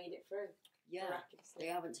 That's just made it through. Yeah, Miraculously.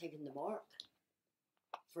 they haven't taken the mark.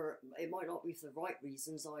 It might not be for the right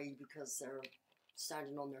reasons, i.e. because they're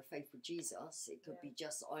standing on their faith with Jesus. It could be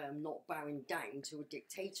just, I am not bowing down to a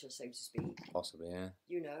dictator, so to speak. Possibly, yeah.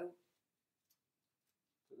 You know?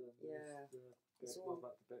 But then Yeah. there's It's what all-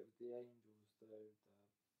 about the bit with the angels though,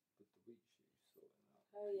 with the wheat shoes sorting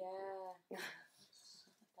out? Oh yeah.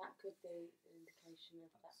 That could be an indication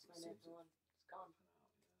of that's when everyone's gone.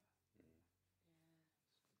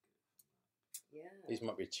 Yeah. These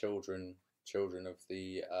might be children of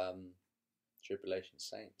the tribulation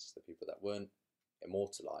saints, the people that weren't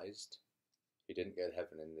immortalized, who didn't go to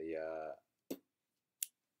heaven in the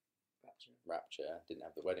rapture, didn't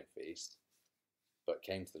have the wedding feast, but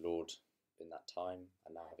came to the Lord in that time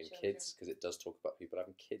and now having Children. kids, because it does talk about people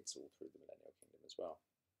having kids all through the millennial kingdom as well.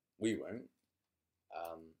 We won't,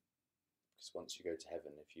 because once you go to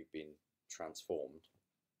heaven, if you've been transformed,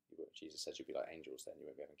 Jesus says you'll be like angels then, you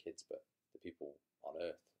won't be having kids, but the people on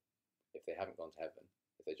earth, if they haven't gone to heaven,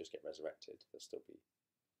 if they just get resurrected, they'll still be,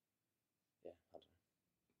 I don't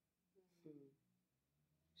know.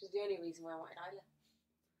 Which is the only reason why I wanted Isla.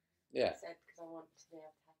 Yeah. I said because I want to be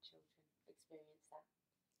able to have children experience that.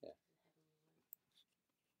 Yeah.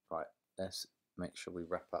 Right, let's make sure we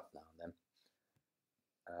wrap up now and then.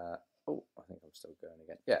 I think I'm still going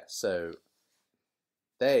again. Yeah, so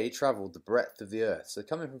they travelled the breadth of the earth. So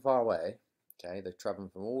coming from far away, okay, they're travelling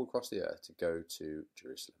from all across the earth to go to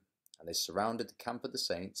Jerusalem. And they surrounded the camp of the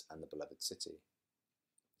saints and the beloved city.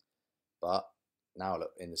 But now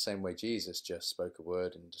look, in the same way Jesus just spoke a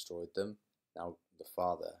word and destroyed them, now the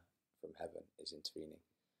Father from heaven is intervening.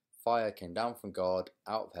 Fire came down from God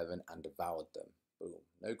out of heaven and devoured them. Boom.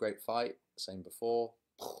 No great fight, same before,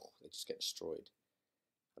 they just get destroyed.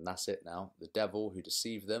 And that's it now. The devil who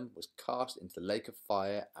deceived them was cast into the lake of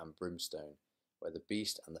fire and brimstone, where the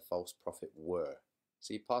beast and the false prophet were.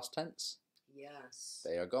 See past tense? Yes.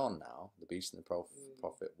 They are gone now. The beast and the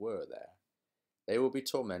prophet were there. They will be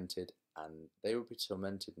tormented, and they will be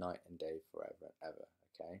tormented night and day forever and ever.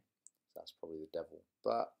 Okay? So that's probably the devil.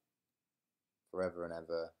 But forever and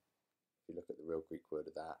ever, if you look at the real Greek word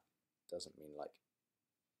of that, doesn't mean like,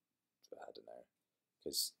 I don't know,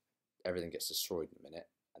 because everything gets destroyed in a minute,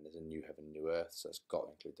 and there's a new heaven, new earth, so it's got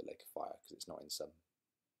to include the lake of fire, because it's not in some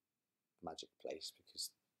magic place, because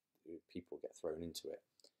people get thrown into it.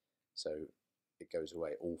 So it goes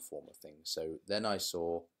away, all form of things. So then I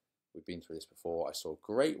saw we've been through this before. I saw a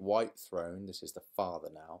great white throne, this is the Father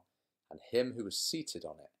now, and him who was seated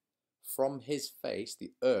on it. From his face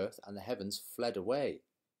the earth and the heavens fled away,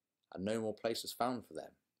 and no more place was found for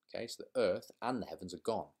them. Okay, so the earth and the heavens are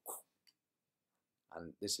gone.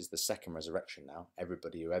 And this is the second resurrection now,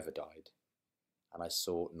 everybody who ever died. And I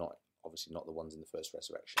saw, obviously not the ones in the first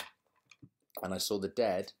resurrection. And I saw the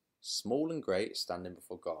dead, small and great, standing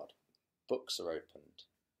before God. Books are opened.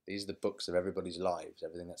 These are the books of everybody's lives,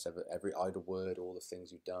 everything that's every idle word, all the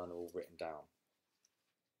things you've done, all written down.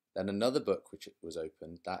 Then another book which was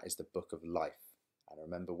opened, that is the book of life. And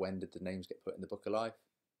remember, when did the names get put in the book of life?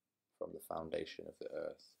 From the foundation of the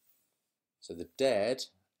earth. So the dead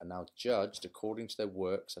are now judged according to their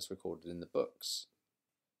works as recorded in the books.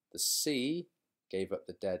 The sea gave up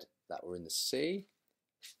the dead that were in the sea.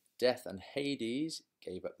 Death and Hades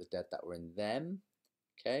gave up the dead that were in them.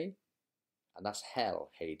 Okay? And that's hell,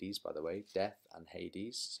 Hades, by the way. Death and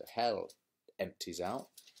Hades. So hell empties out.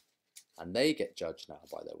 And they get judged now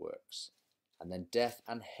by their works. And then death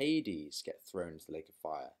and Hades get thrown into the lake of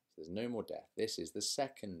fire. So there's no more death. This is the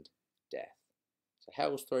second death. So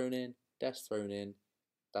hell's thrown in, death's thrown in,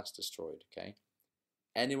 that's destroyed, okay?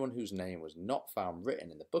 Anyone whose name was not found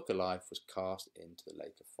written in the book of life was cast into the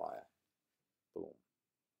lake of fire. Boom.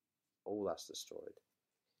 All that's destroyed.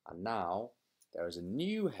 And now there is a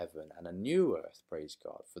new heaven and a new earth, praise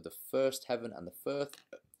God. For the first heaven and the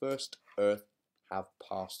first earth have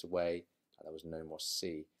passed away, and there was no more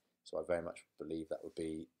sea. So I very much believe that would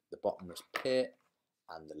be the bottomless pit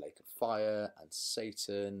and the lake of fire and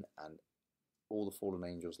Satan and all the fallen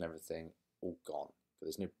angels and everything, all gone. But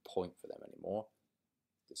there's no point for them anymore.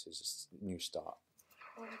 This is a new start.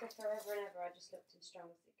 And the forever and ever, I just looked in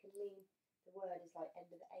Strong's. It can mean the word is like end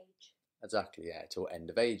of the age. Exactly, yeah, till end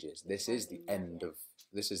of ages. This is the end of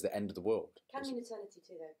the world. It can mean eternity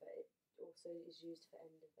too, though, but it also is used for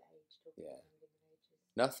end of the age. Yeah. End of the ages.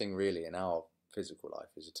 Nothing really in our physical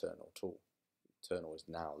life is eternal at all. Eternal is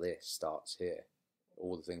now. This starts here.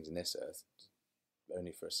 All the things in this earth,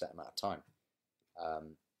 only for a set amount of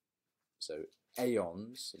time. So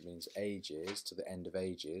aeons, it means ages, to the end of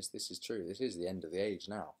ages. This is true. This is the end of the age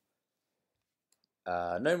now.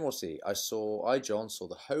 No more sea. I, John, saw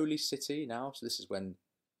the holy city now. So this is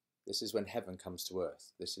when heaven comes to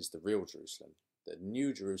earth. This is the real Jerusalem. The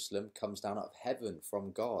new Jerusalem comes down out of heaven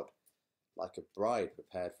from God, like a bride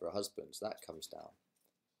prepared for a husband. So that comes down.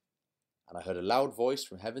 And I heard a loud voice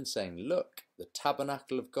from heaven saying, "Look, the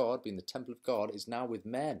tabernacle of God, being the temple of God, is now with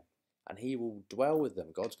men, and he will dwell with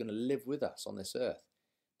them." God's going to live with us on this earth.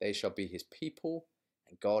 They shall be his people,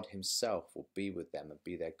 and God himself will be with them and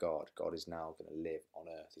be their God. God is now going to live on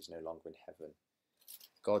earth. He's no longer in heaven.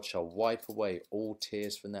 God shall wipe away all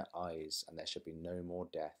tears from their eyes, and there shall be no more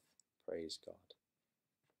death. Praise God.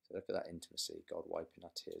 So look at that intimacy. God wiping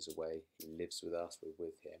our tears away. He lives with us. We're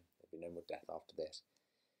with him. There'll be no more death after this.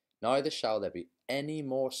 Neither shall there be any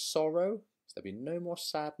more sorrow. There'll be no more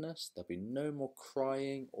sadness. There'll be no more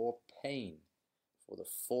crying or pain, for the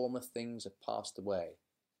former things have passed away.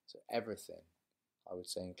 So everything, I would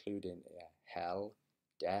say, including hell,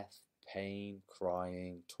 death, pain,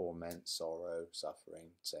 crying, torment, sorrow,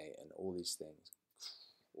 suffering, Satan, all these things,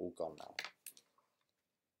 all gone now.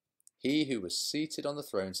 He who was seated on the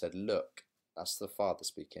throne said, "Look," that's the Father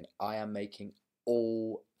speaking, "I am making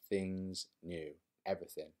all things new."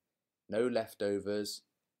 Everything. No leftovers.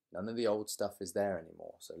 None of the old stuff is there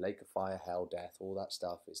anymore. So lake of fire, hell, death, all that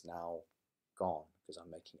stuff is now gone, because I'm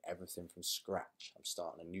making everything from scratch. I'm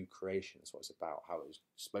starting a new creation. That's what it's about, how it was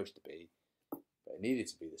supposed to be. But it needed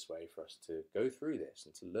to be this way for us to go through this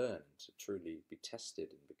and to learn and to truly be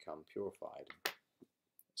tested and become purified.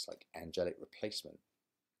 It's like angelic replacement.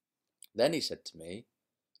 Then he said to me,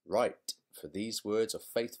 "Write, for these words are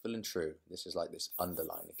faithful and true." This is like this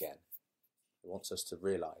underline again. He wants us to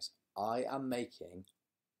realize, I am making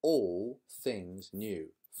all things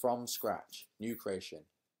new from scratch, new creation.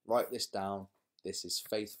 Write this down. This is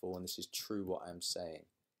faithful and this is true what I am saying.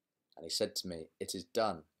 And he said to me, "It is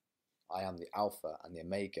done. I am the Alpha and the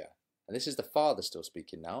Omega." And this is the Father still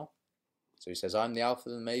speaking now. So he says, "I'm the Alpha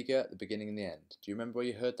and the Omega, the beginning and the end." Do you remember where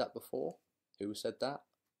you heard that before? Who said that?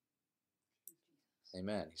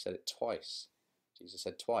 Amen. He said it twice. Jesus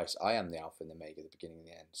said twice, "I am the Alpha and the Omega, the beginning and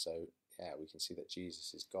the end." So yeah, we can see that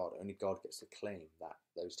Jesus is God. Only God gets to claim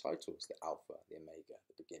those titles, the Alpha, the Omega,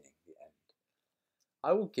 the beginning, the end.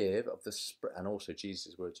 "I will give of the and also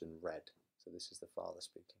Jesus' words in red. So this is the Father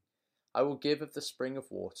speaking. "I will give of the spring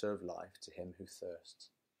of water of life to him who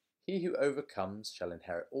thirsts. He who overcomes shall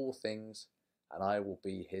inherit all things, and I will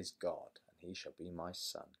be his God, and he shall be my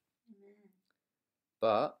son." Amen.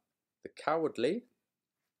 But the cowardly,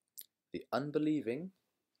 the unbelieving,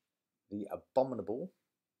 the abominable,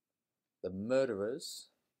 the murderers,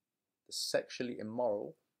 the sexually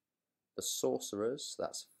immoral, the sorcerers,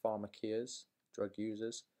 that's pharmakeers, drug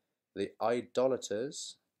users, the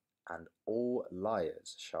idolaters, and all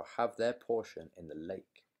liars shall have their portion in the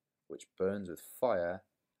lake, which burns with fire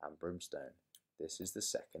and brimstone. This is the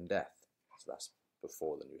second death. So that's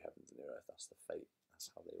before the new heavens and new earth. That's the fate. That's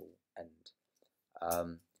how they all end.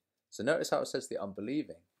 So notice how it says the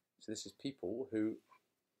unbelieving. So this is people who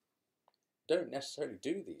don't necessarily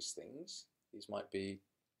do these things. These might be,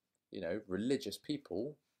 religious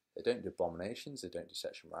people. They don't do abominations. They don't do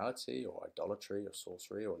sexual morality or idolatry or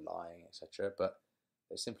sorcery or lying, etc. But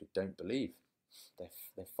they simply don't believe.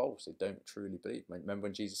 They're false. They don't truly believe. Remember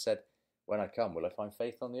when Jesus said, "When I come, will I find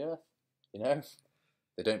faith on the earth?"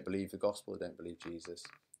 They don't believe the gospel. They don't believe Jesus.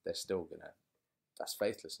 They're still that's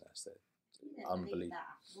faithlessness. Unbelief.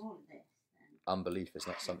 Unbelief is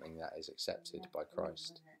not something that is accepted by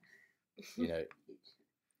Christ.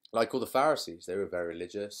 Like all the Pharisees, they were very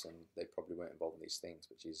religious and they probably weren't involved in these things.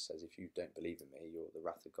 But Jesus says, if you don't believe in me, the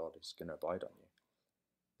wrath of God is going to abide on you.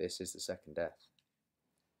 This is the second death.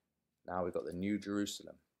 Now we've got the New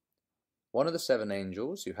Jerusalem. One of the 7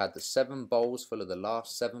 angels who had the 7 bowls full of the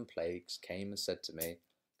last 7 plagues came and said to me,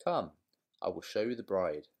 "Come, I will show you the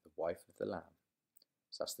bride, the wife of the Lamb."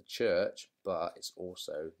 So that's the church, but it's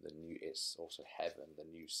also heaven, the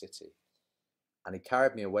new city. And he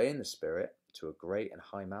carried me away in the spirit to a great and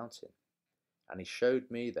high mountain, and he showed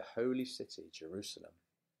me the holy city, Jerusalem,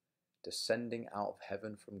 descending out of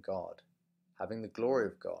heaven from God, having the glory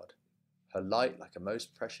of God, her light like a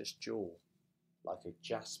most precious jewel, like a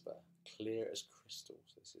jasper, clear as crystal.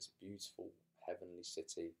 So this is beautiful, heavenly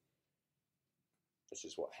city. This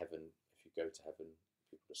is what heaven, if you go to heaven,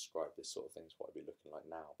 people describe this sort of thing as what it'd be looking like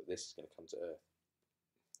now, but this is going to come to earth.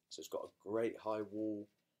 So it's got a great high wall.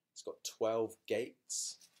 It's got 12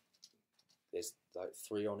 gates. There's like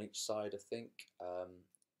 3 on each side, I think.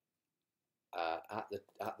 At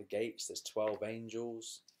the gates, there's 12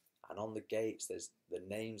 angels, and on the gates, there's the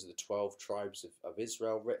names of the 12 tribes of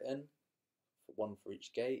Israel written, one for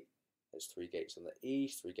each gate. There's 3 gates on the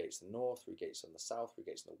east, 3 gates on the north, 3 gates on the south, 3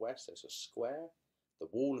 gates on the west. There's a square. The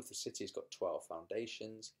wall of the city has got 12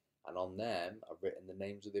 foundations, and on them are written the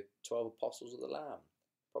names of the 12 apostles of the Lamb.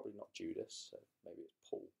 Probably not Judas, so maybe it's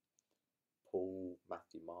Paul,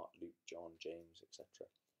 Matthew, Mark, Luke, John, James, etc.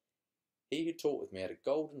 He who taught with me had a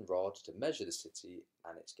golden rod to measure the city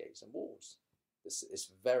and its gates and walls. This is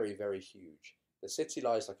very, very huge. The city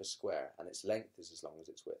lies like a square, and its length is as long as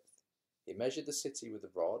its width. He measured the city with a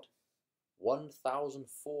rod,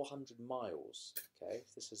 1,400 miles. Okay,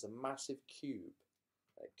 this is a massive cube.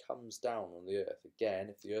 It comes down on the earth. Again,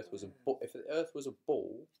 if the earth was a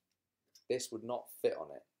ball, this would not fit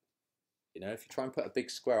on it. If you try and put a big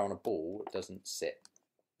square on a ball, it doesn't sit.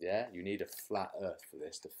 Yeah, you need a flat earth for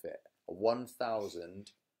this to fit. A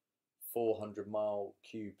 1,400 mile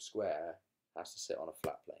cube square has to sit on a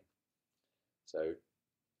flat plane. So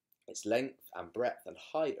its length and breadth and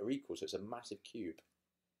height are equal, so it's a massive cube.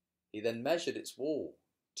 He then measured its wall,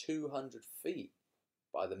 200 feet,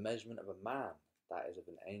 by the measurement of a man, that is of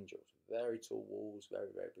an angel. Very tall walls,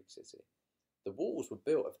 very, very big city. The walls were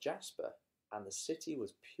built of jasper, and the city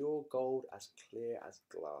was pure gold as clear as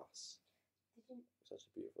glass. Such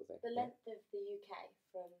a beautiful thing. The length of the UK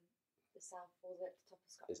from the south all the way to the top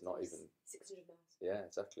of Scotland is not even 600 miles. Yeah,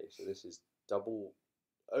 exactly. So this is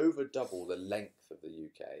over double the length of the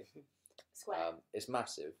UK. Square. It's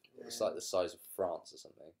massive. Yeah. It's like the size of France or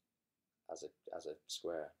something, as a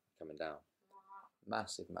square coming down.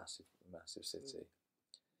 Massive, massive, massive city.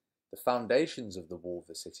 The foundations of the wall of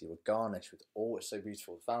the city were garnished with it's so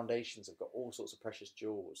beautiful. The foundations have got all sorts of precious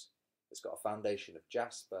jewels. It's got a foundation of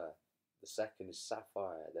jasper. The second is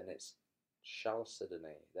sapphire. Then it's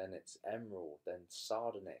chalcedony. Then it's emerald. Then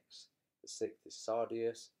sardonyx. The 6th is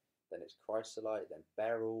sardius. Then it's chrysolite. Then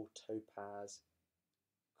beryl, topaz,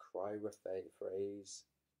 chrysoprase,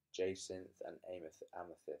 jacinth, and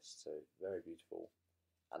amethyst. So very beautiful.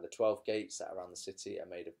 And the 12 gates that are around the city are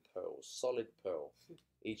made of pearls, solid pearl.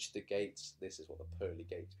 Each of the gates, this is what the pearly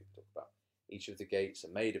gates people talk about. Each of the gates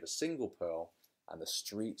are made of a single pearl, and the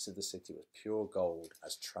streets of the city were pure gold,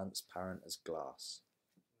 as transparent as glass.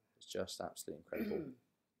 It's just absolutely incredible.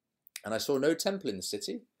 And I saw no temple in the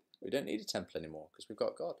city. We don't need a temple anymore because we've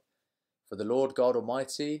got God. For the Lord God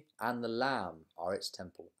Almighty and the Lamb are its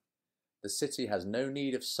temple. The city has no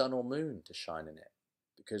need of sun or moon to shine in it,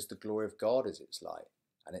 because the glory of God is its light,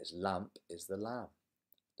 and its lamp is the Lamb.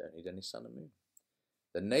 Don't need any sun or moon.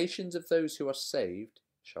 The nations of those who are saved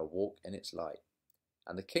shall walk in its light,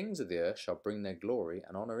 and the kings of the earth shall bring their glory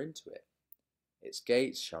and honour into it. Its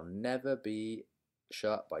gates shall never be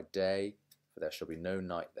shut by day, for there shall be no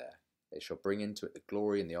night there. They shall bring into it the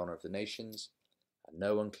glory and the honour of the nations, and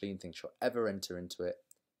no unclean thing shall ever enter into it,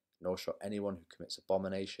 nor shall anyone who commits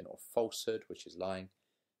abomination or falsehood, which is lying,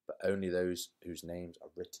 but only those whose names are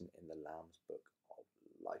written in the Lamb's book of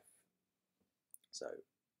life. So,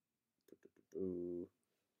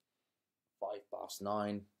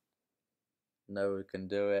 9:05. Noah can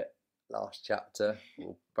do it. Last chapter.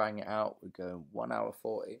 We'll bang it out. We're going 1 hour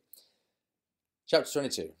 40. Chapter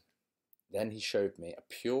 22. Then he showed me a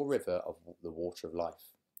pure river of the water of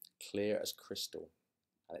life, clear as crystal,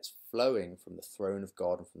 and it's flowing from the throne of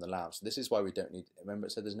God and from the Lamb. So this is why we don't need, remember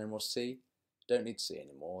it said there's no more sea? Don't need sea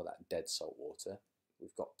anymore, that dead salt water.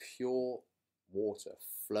 We've got pure water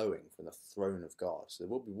flowing from the throne of God. So there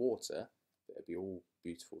will be water, but it'll be all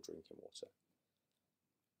beautiful drinking water.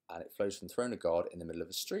 And it flows from the throne of God in the middle of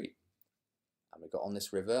a street. And we've got on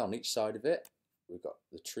this river, on each side of it, we've got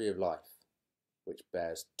the tree of life, which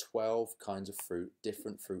bears 12 kinds of fruit,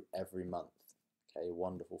 different fruit every month. Okay,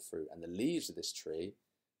 wonderful fruit. And the leaves of this tree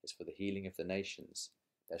is for the healing of the nations.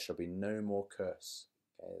 There shall be no more curse.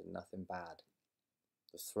 Okay, nothing bad.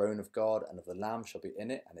 The throne of God and of the Lamb shall be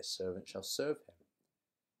in it, and his servant shall serve him.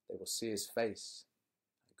 They will see his face,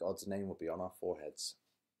 and God's name will be on our foreheads.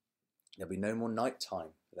 There'll be no more night time.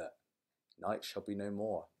 Look, night shall be no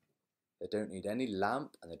more. They don't need any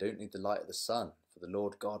lamp, and they don't need the light of the sun, for the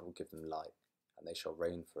Lord God will give them light, and they shall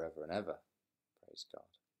reign forever and ever. Praise God.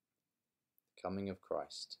 The coming of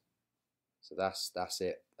Christ. So that's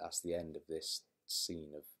it. That's the end of this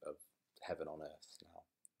scene of heaven on earth now.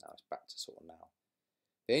 Now it's back to sort of now.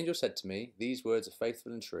 The angel said to me, "These words are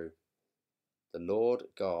faithful and true. The Lord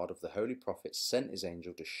God of the holy prophets sent his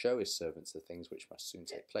angel to show his servants the things which must soon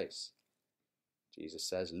take place." Jesus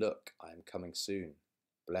says, "Look, I am coming soon.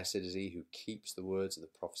 Blessed is he who keeps the words of the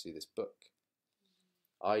prophecy of this book.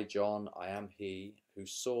 I, John, I am he who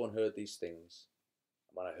saw and heard these things.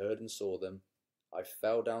 And when I heard and saw them, I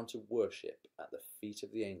fell down to worship at the feet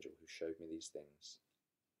of the angel who showed me these things.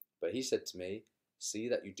 But he said to me, see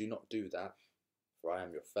that you do not do that, for I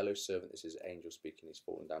am your fellow servant." This is angel speaking. He's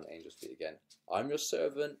fallen down at angel's feet again. "I am your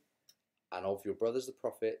servant, and of your brothers the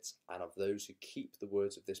prophets, and of those who keep the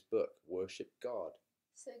words of this book. Worship God."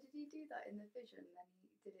 So did he do that in the vision, and then he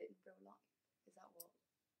did it in real life? Is that what?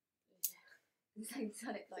 Yeah. He's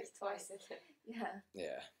done it like It's twice, isn't it? Yeah.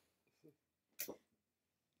 Yeah.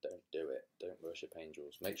 Don't do it. Don't worship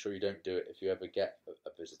angels. Make sure you don't do it. If you ever get a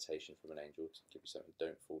visitation from an angel to give you something,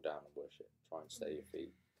 don't fall down and worship. Try and stay your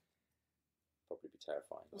feet. Probably be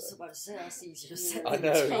terrifying. I was but- about to say, that's easier said I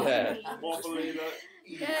than know, done. yeah. Wobbly, like,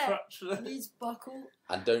 Yeah. crutchless. Knees buckle.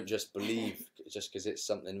 And don't just believe, just because it's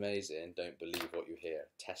something amazing, don't believe what you hear.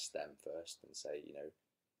 Test them first and say,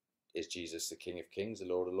 is Jesus the King of Kings, the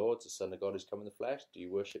Lord of Lords, the Son of God who's come in the flesh? Do you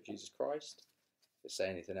worship Jesus Christ? If they say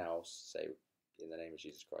anything else, say, in the name of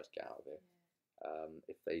Jesus Christ, get out of here.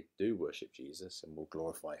 If they do worship Jesus and will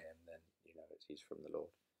glorify him, then, he's from the Lord.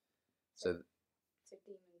 So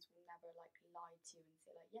demons will never lie to you and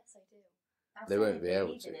say yes, I do. They won't be able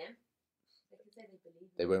believe to. in him. They can say they believe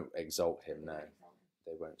in they him. won't exalt him, no. They won't exalt him.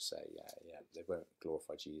 They won't say, they won't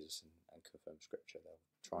glorify Jesus and confirm Scripture. They'll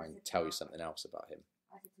try and Is it tell you Mark? something else about him.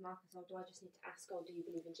 I said to Marcus, do I just need to ask God, do you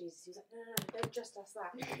believe in Jesus? He was like, no, don't just ask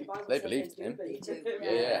that. The Bible They says believed do in him. believe They in do. him.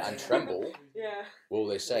 Yeah, and tremble. Yeah. Will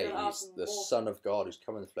they say They'll he's ask them the more. Son of God who's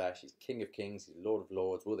come in the flesh, he's King of Kings, he's Lord of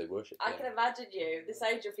Lords? Will they worship I him? can imagine you, this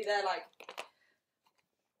angel, be there like,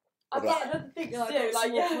 I've Right. got another thing to Yeah, I do. got Like,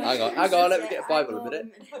 some yeah. more Hang on, questions. let me get a Bible a hang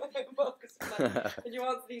minute. on. Marcus was like, can you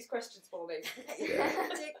answer these questions for me? Yeah.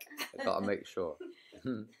 Tick. I've got to make sure.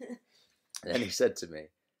 Then he said to me,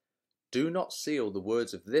 "Do not seal the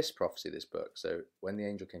words of this prophecy, this book." So when the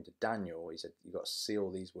angel came to Daniel, he said, you've got to seal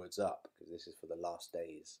these words up because this is for the last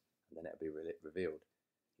days and then it'll be revealed.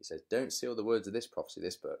 He says, "Don't seal the words of this prophecy,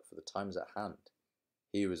 this book, for the time is at hand.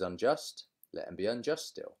 He who is unjust, let him be unjust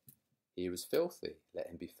still. He who is filthy, let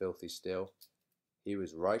him be filthy still. He who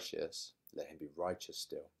is righteous, let him be righteous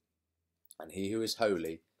still. And he who is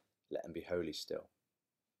holy, let him be holy still.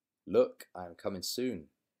 Look, I am coming soon.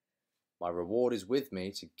 My reward is with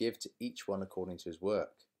me to give to each one according to his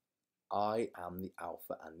work. I am the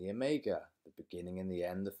Alpha and the Omega, the beginning and the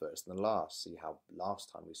end, the first and the last." See how last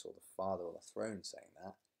time we saw the Father on the throne saying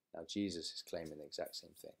that? Now Jesus is claiming the exact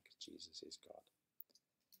same thing because Jesus is God.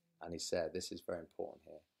 And he said, this is very important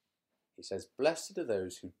here. He says, "Blessed are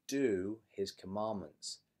those who do his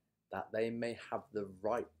commandments, that they may have the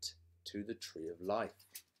right to the tree of life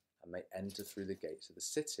and may enter through the gates of the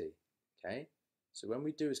city." Okay? So when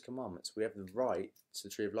we do his commandments, we have the right to the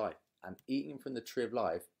tree of life. And eating from the tree of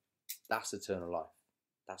life, that's eternal life.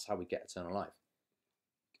 That's how we get eternal life.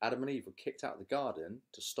 Adam and Eve were kicked out of the garden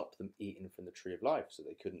to stop them eating from the tree of life, so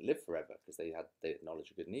they couldn't live forever because they had knowledge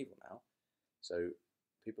of good and evil now. So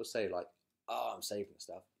people say like, "Oh, I'm saved and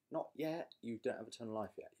stuff." Not yet. You don't have eternal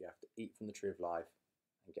life yet. You have to eat from the tree of life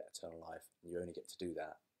and get eternal life. And you only get to do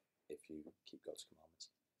that if you keep God's commandments.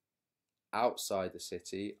 Outside the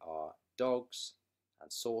city are dogs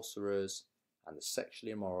and sorcerers and the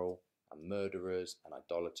sexually immoral and murderers and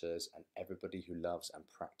idolaters and everybody who loves and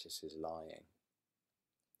practices lying.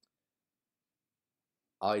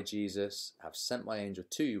 I, Jesus, have sent my angel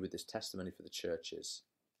to you with this testimony for the churches.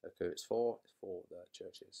 Look who it's for the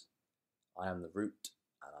churches. I am the root,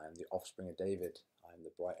 and I am the offspring of David. I am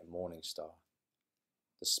the bright and morning star.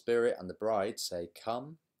 The Spirit and the bride say,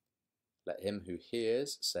 "Come." Let him who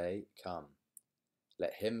hears say, "Come."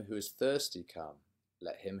 Let him who is thirsty come.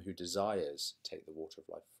 Let him who desires take the water of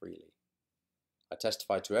life freely. I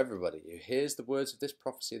testify to everybody who hears the words of this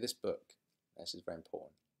prophecy of this book. This is very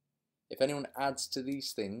important. If anyone adds to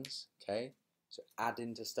these things, okay, so add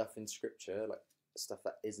into stuff in Scripture, like stuff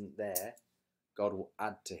that isn't there, God will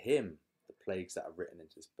add to him the plagues that are written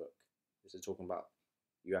into this book. This is talking about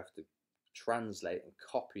you have to translate and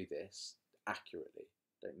copy this accurately.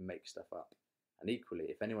 Don't make stuff up. And equally,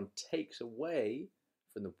 if anyone takes away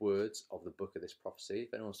from the words of the book of this prophecy,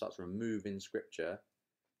 if anyone starts removing Scripture,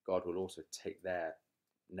 God will also take their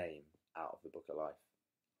name out of the book of life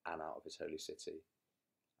and out of his holy city.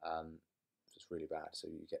 It's really bad. So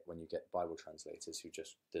when you get Bible translators who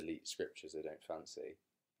just delete scriptures they don't fancy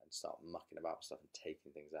and start mucking about stuff and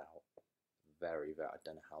taking things out, very, very, I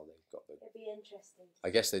don't know how they've got the... It'd be interesting.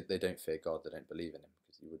 I guess they don't fear God, they don't believe in him,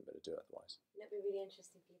 because you wouldn't be able to do it otherwise. It'd be really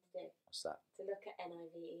interesting for you to do. What's that? To look at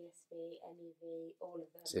NIV, ESV, NEV, all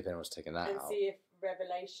of them. See if anyone's taken that and out. see if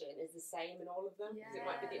Revelation is the same in all of them. Because it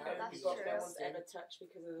might be the Yeah, only that's book no true. one's ever touched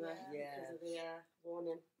because of the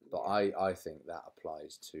warning. But I think that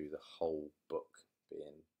applies to the whole book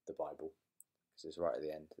being the Bible, because it's right at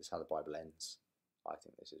the end. This is how the Bible ends. I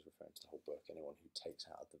think this is referring to the whole book, anyone who takes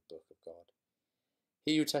out of the book of God.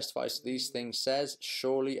 He who testifies to these things says,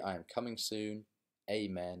 "Surely I am coming soon.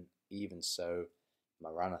 Amen. Even so,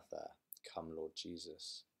 Maranatha, come Lord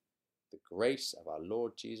Jesus." The grace of our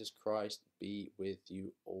Lord Jesus Christ be with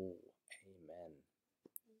you all. Amen.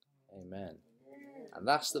 Amen. And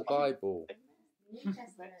that's the Bible. New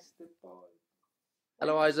Testament. That's the Bible.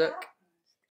 Hello, Isaac.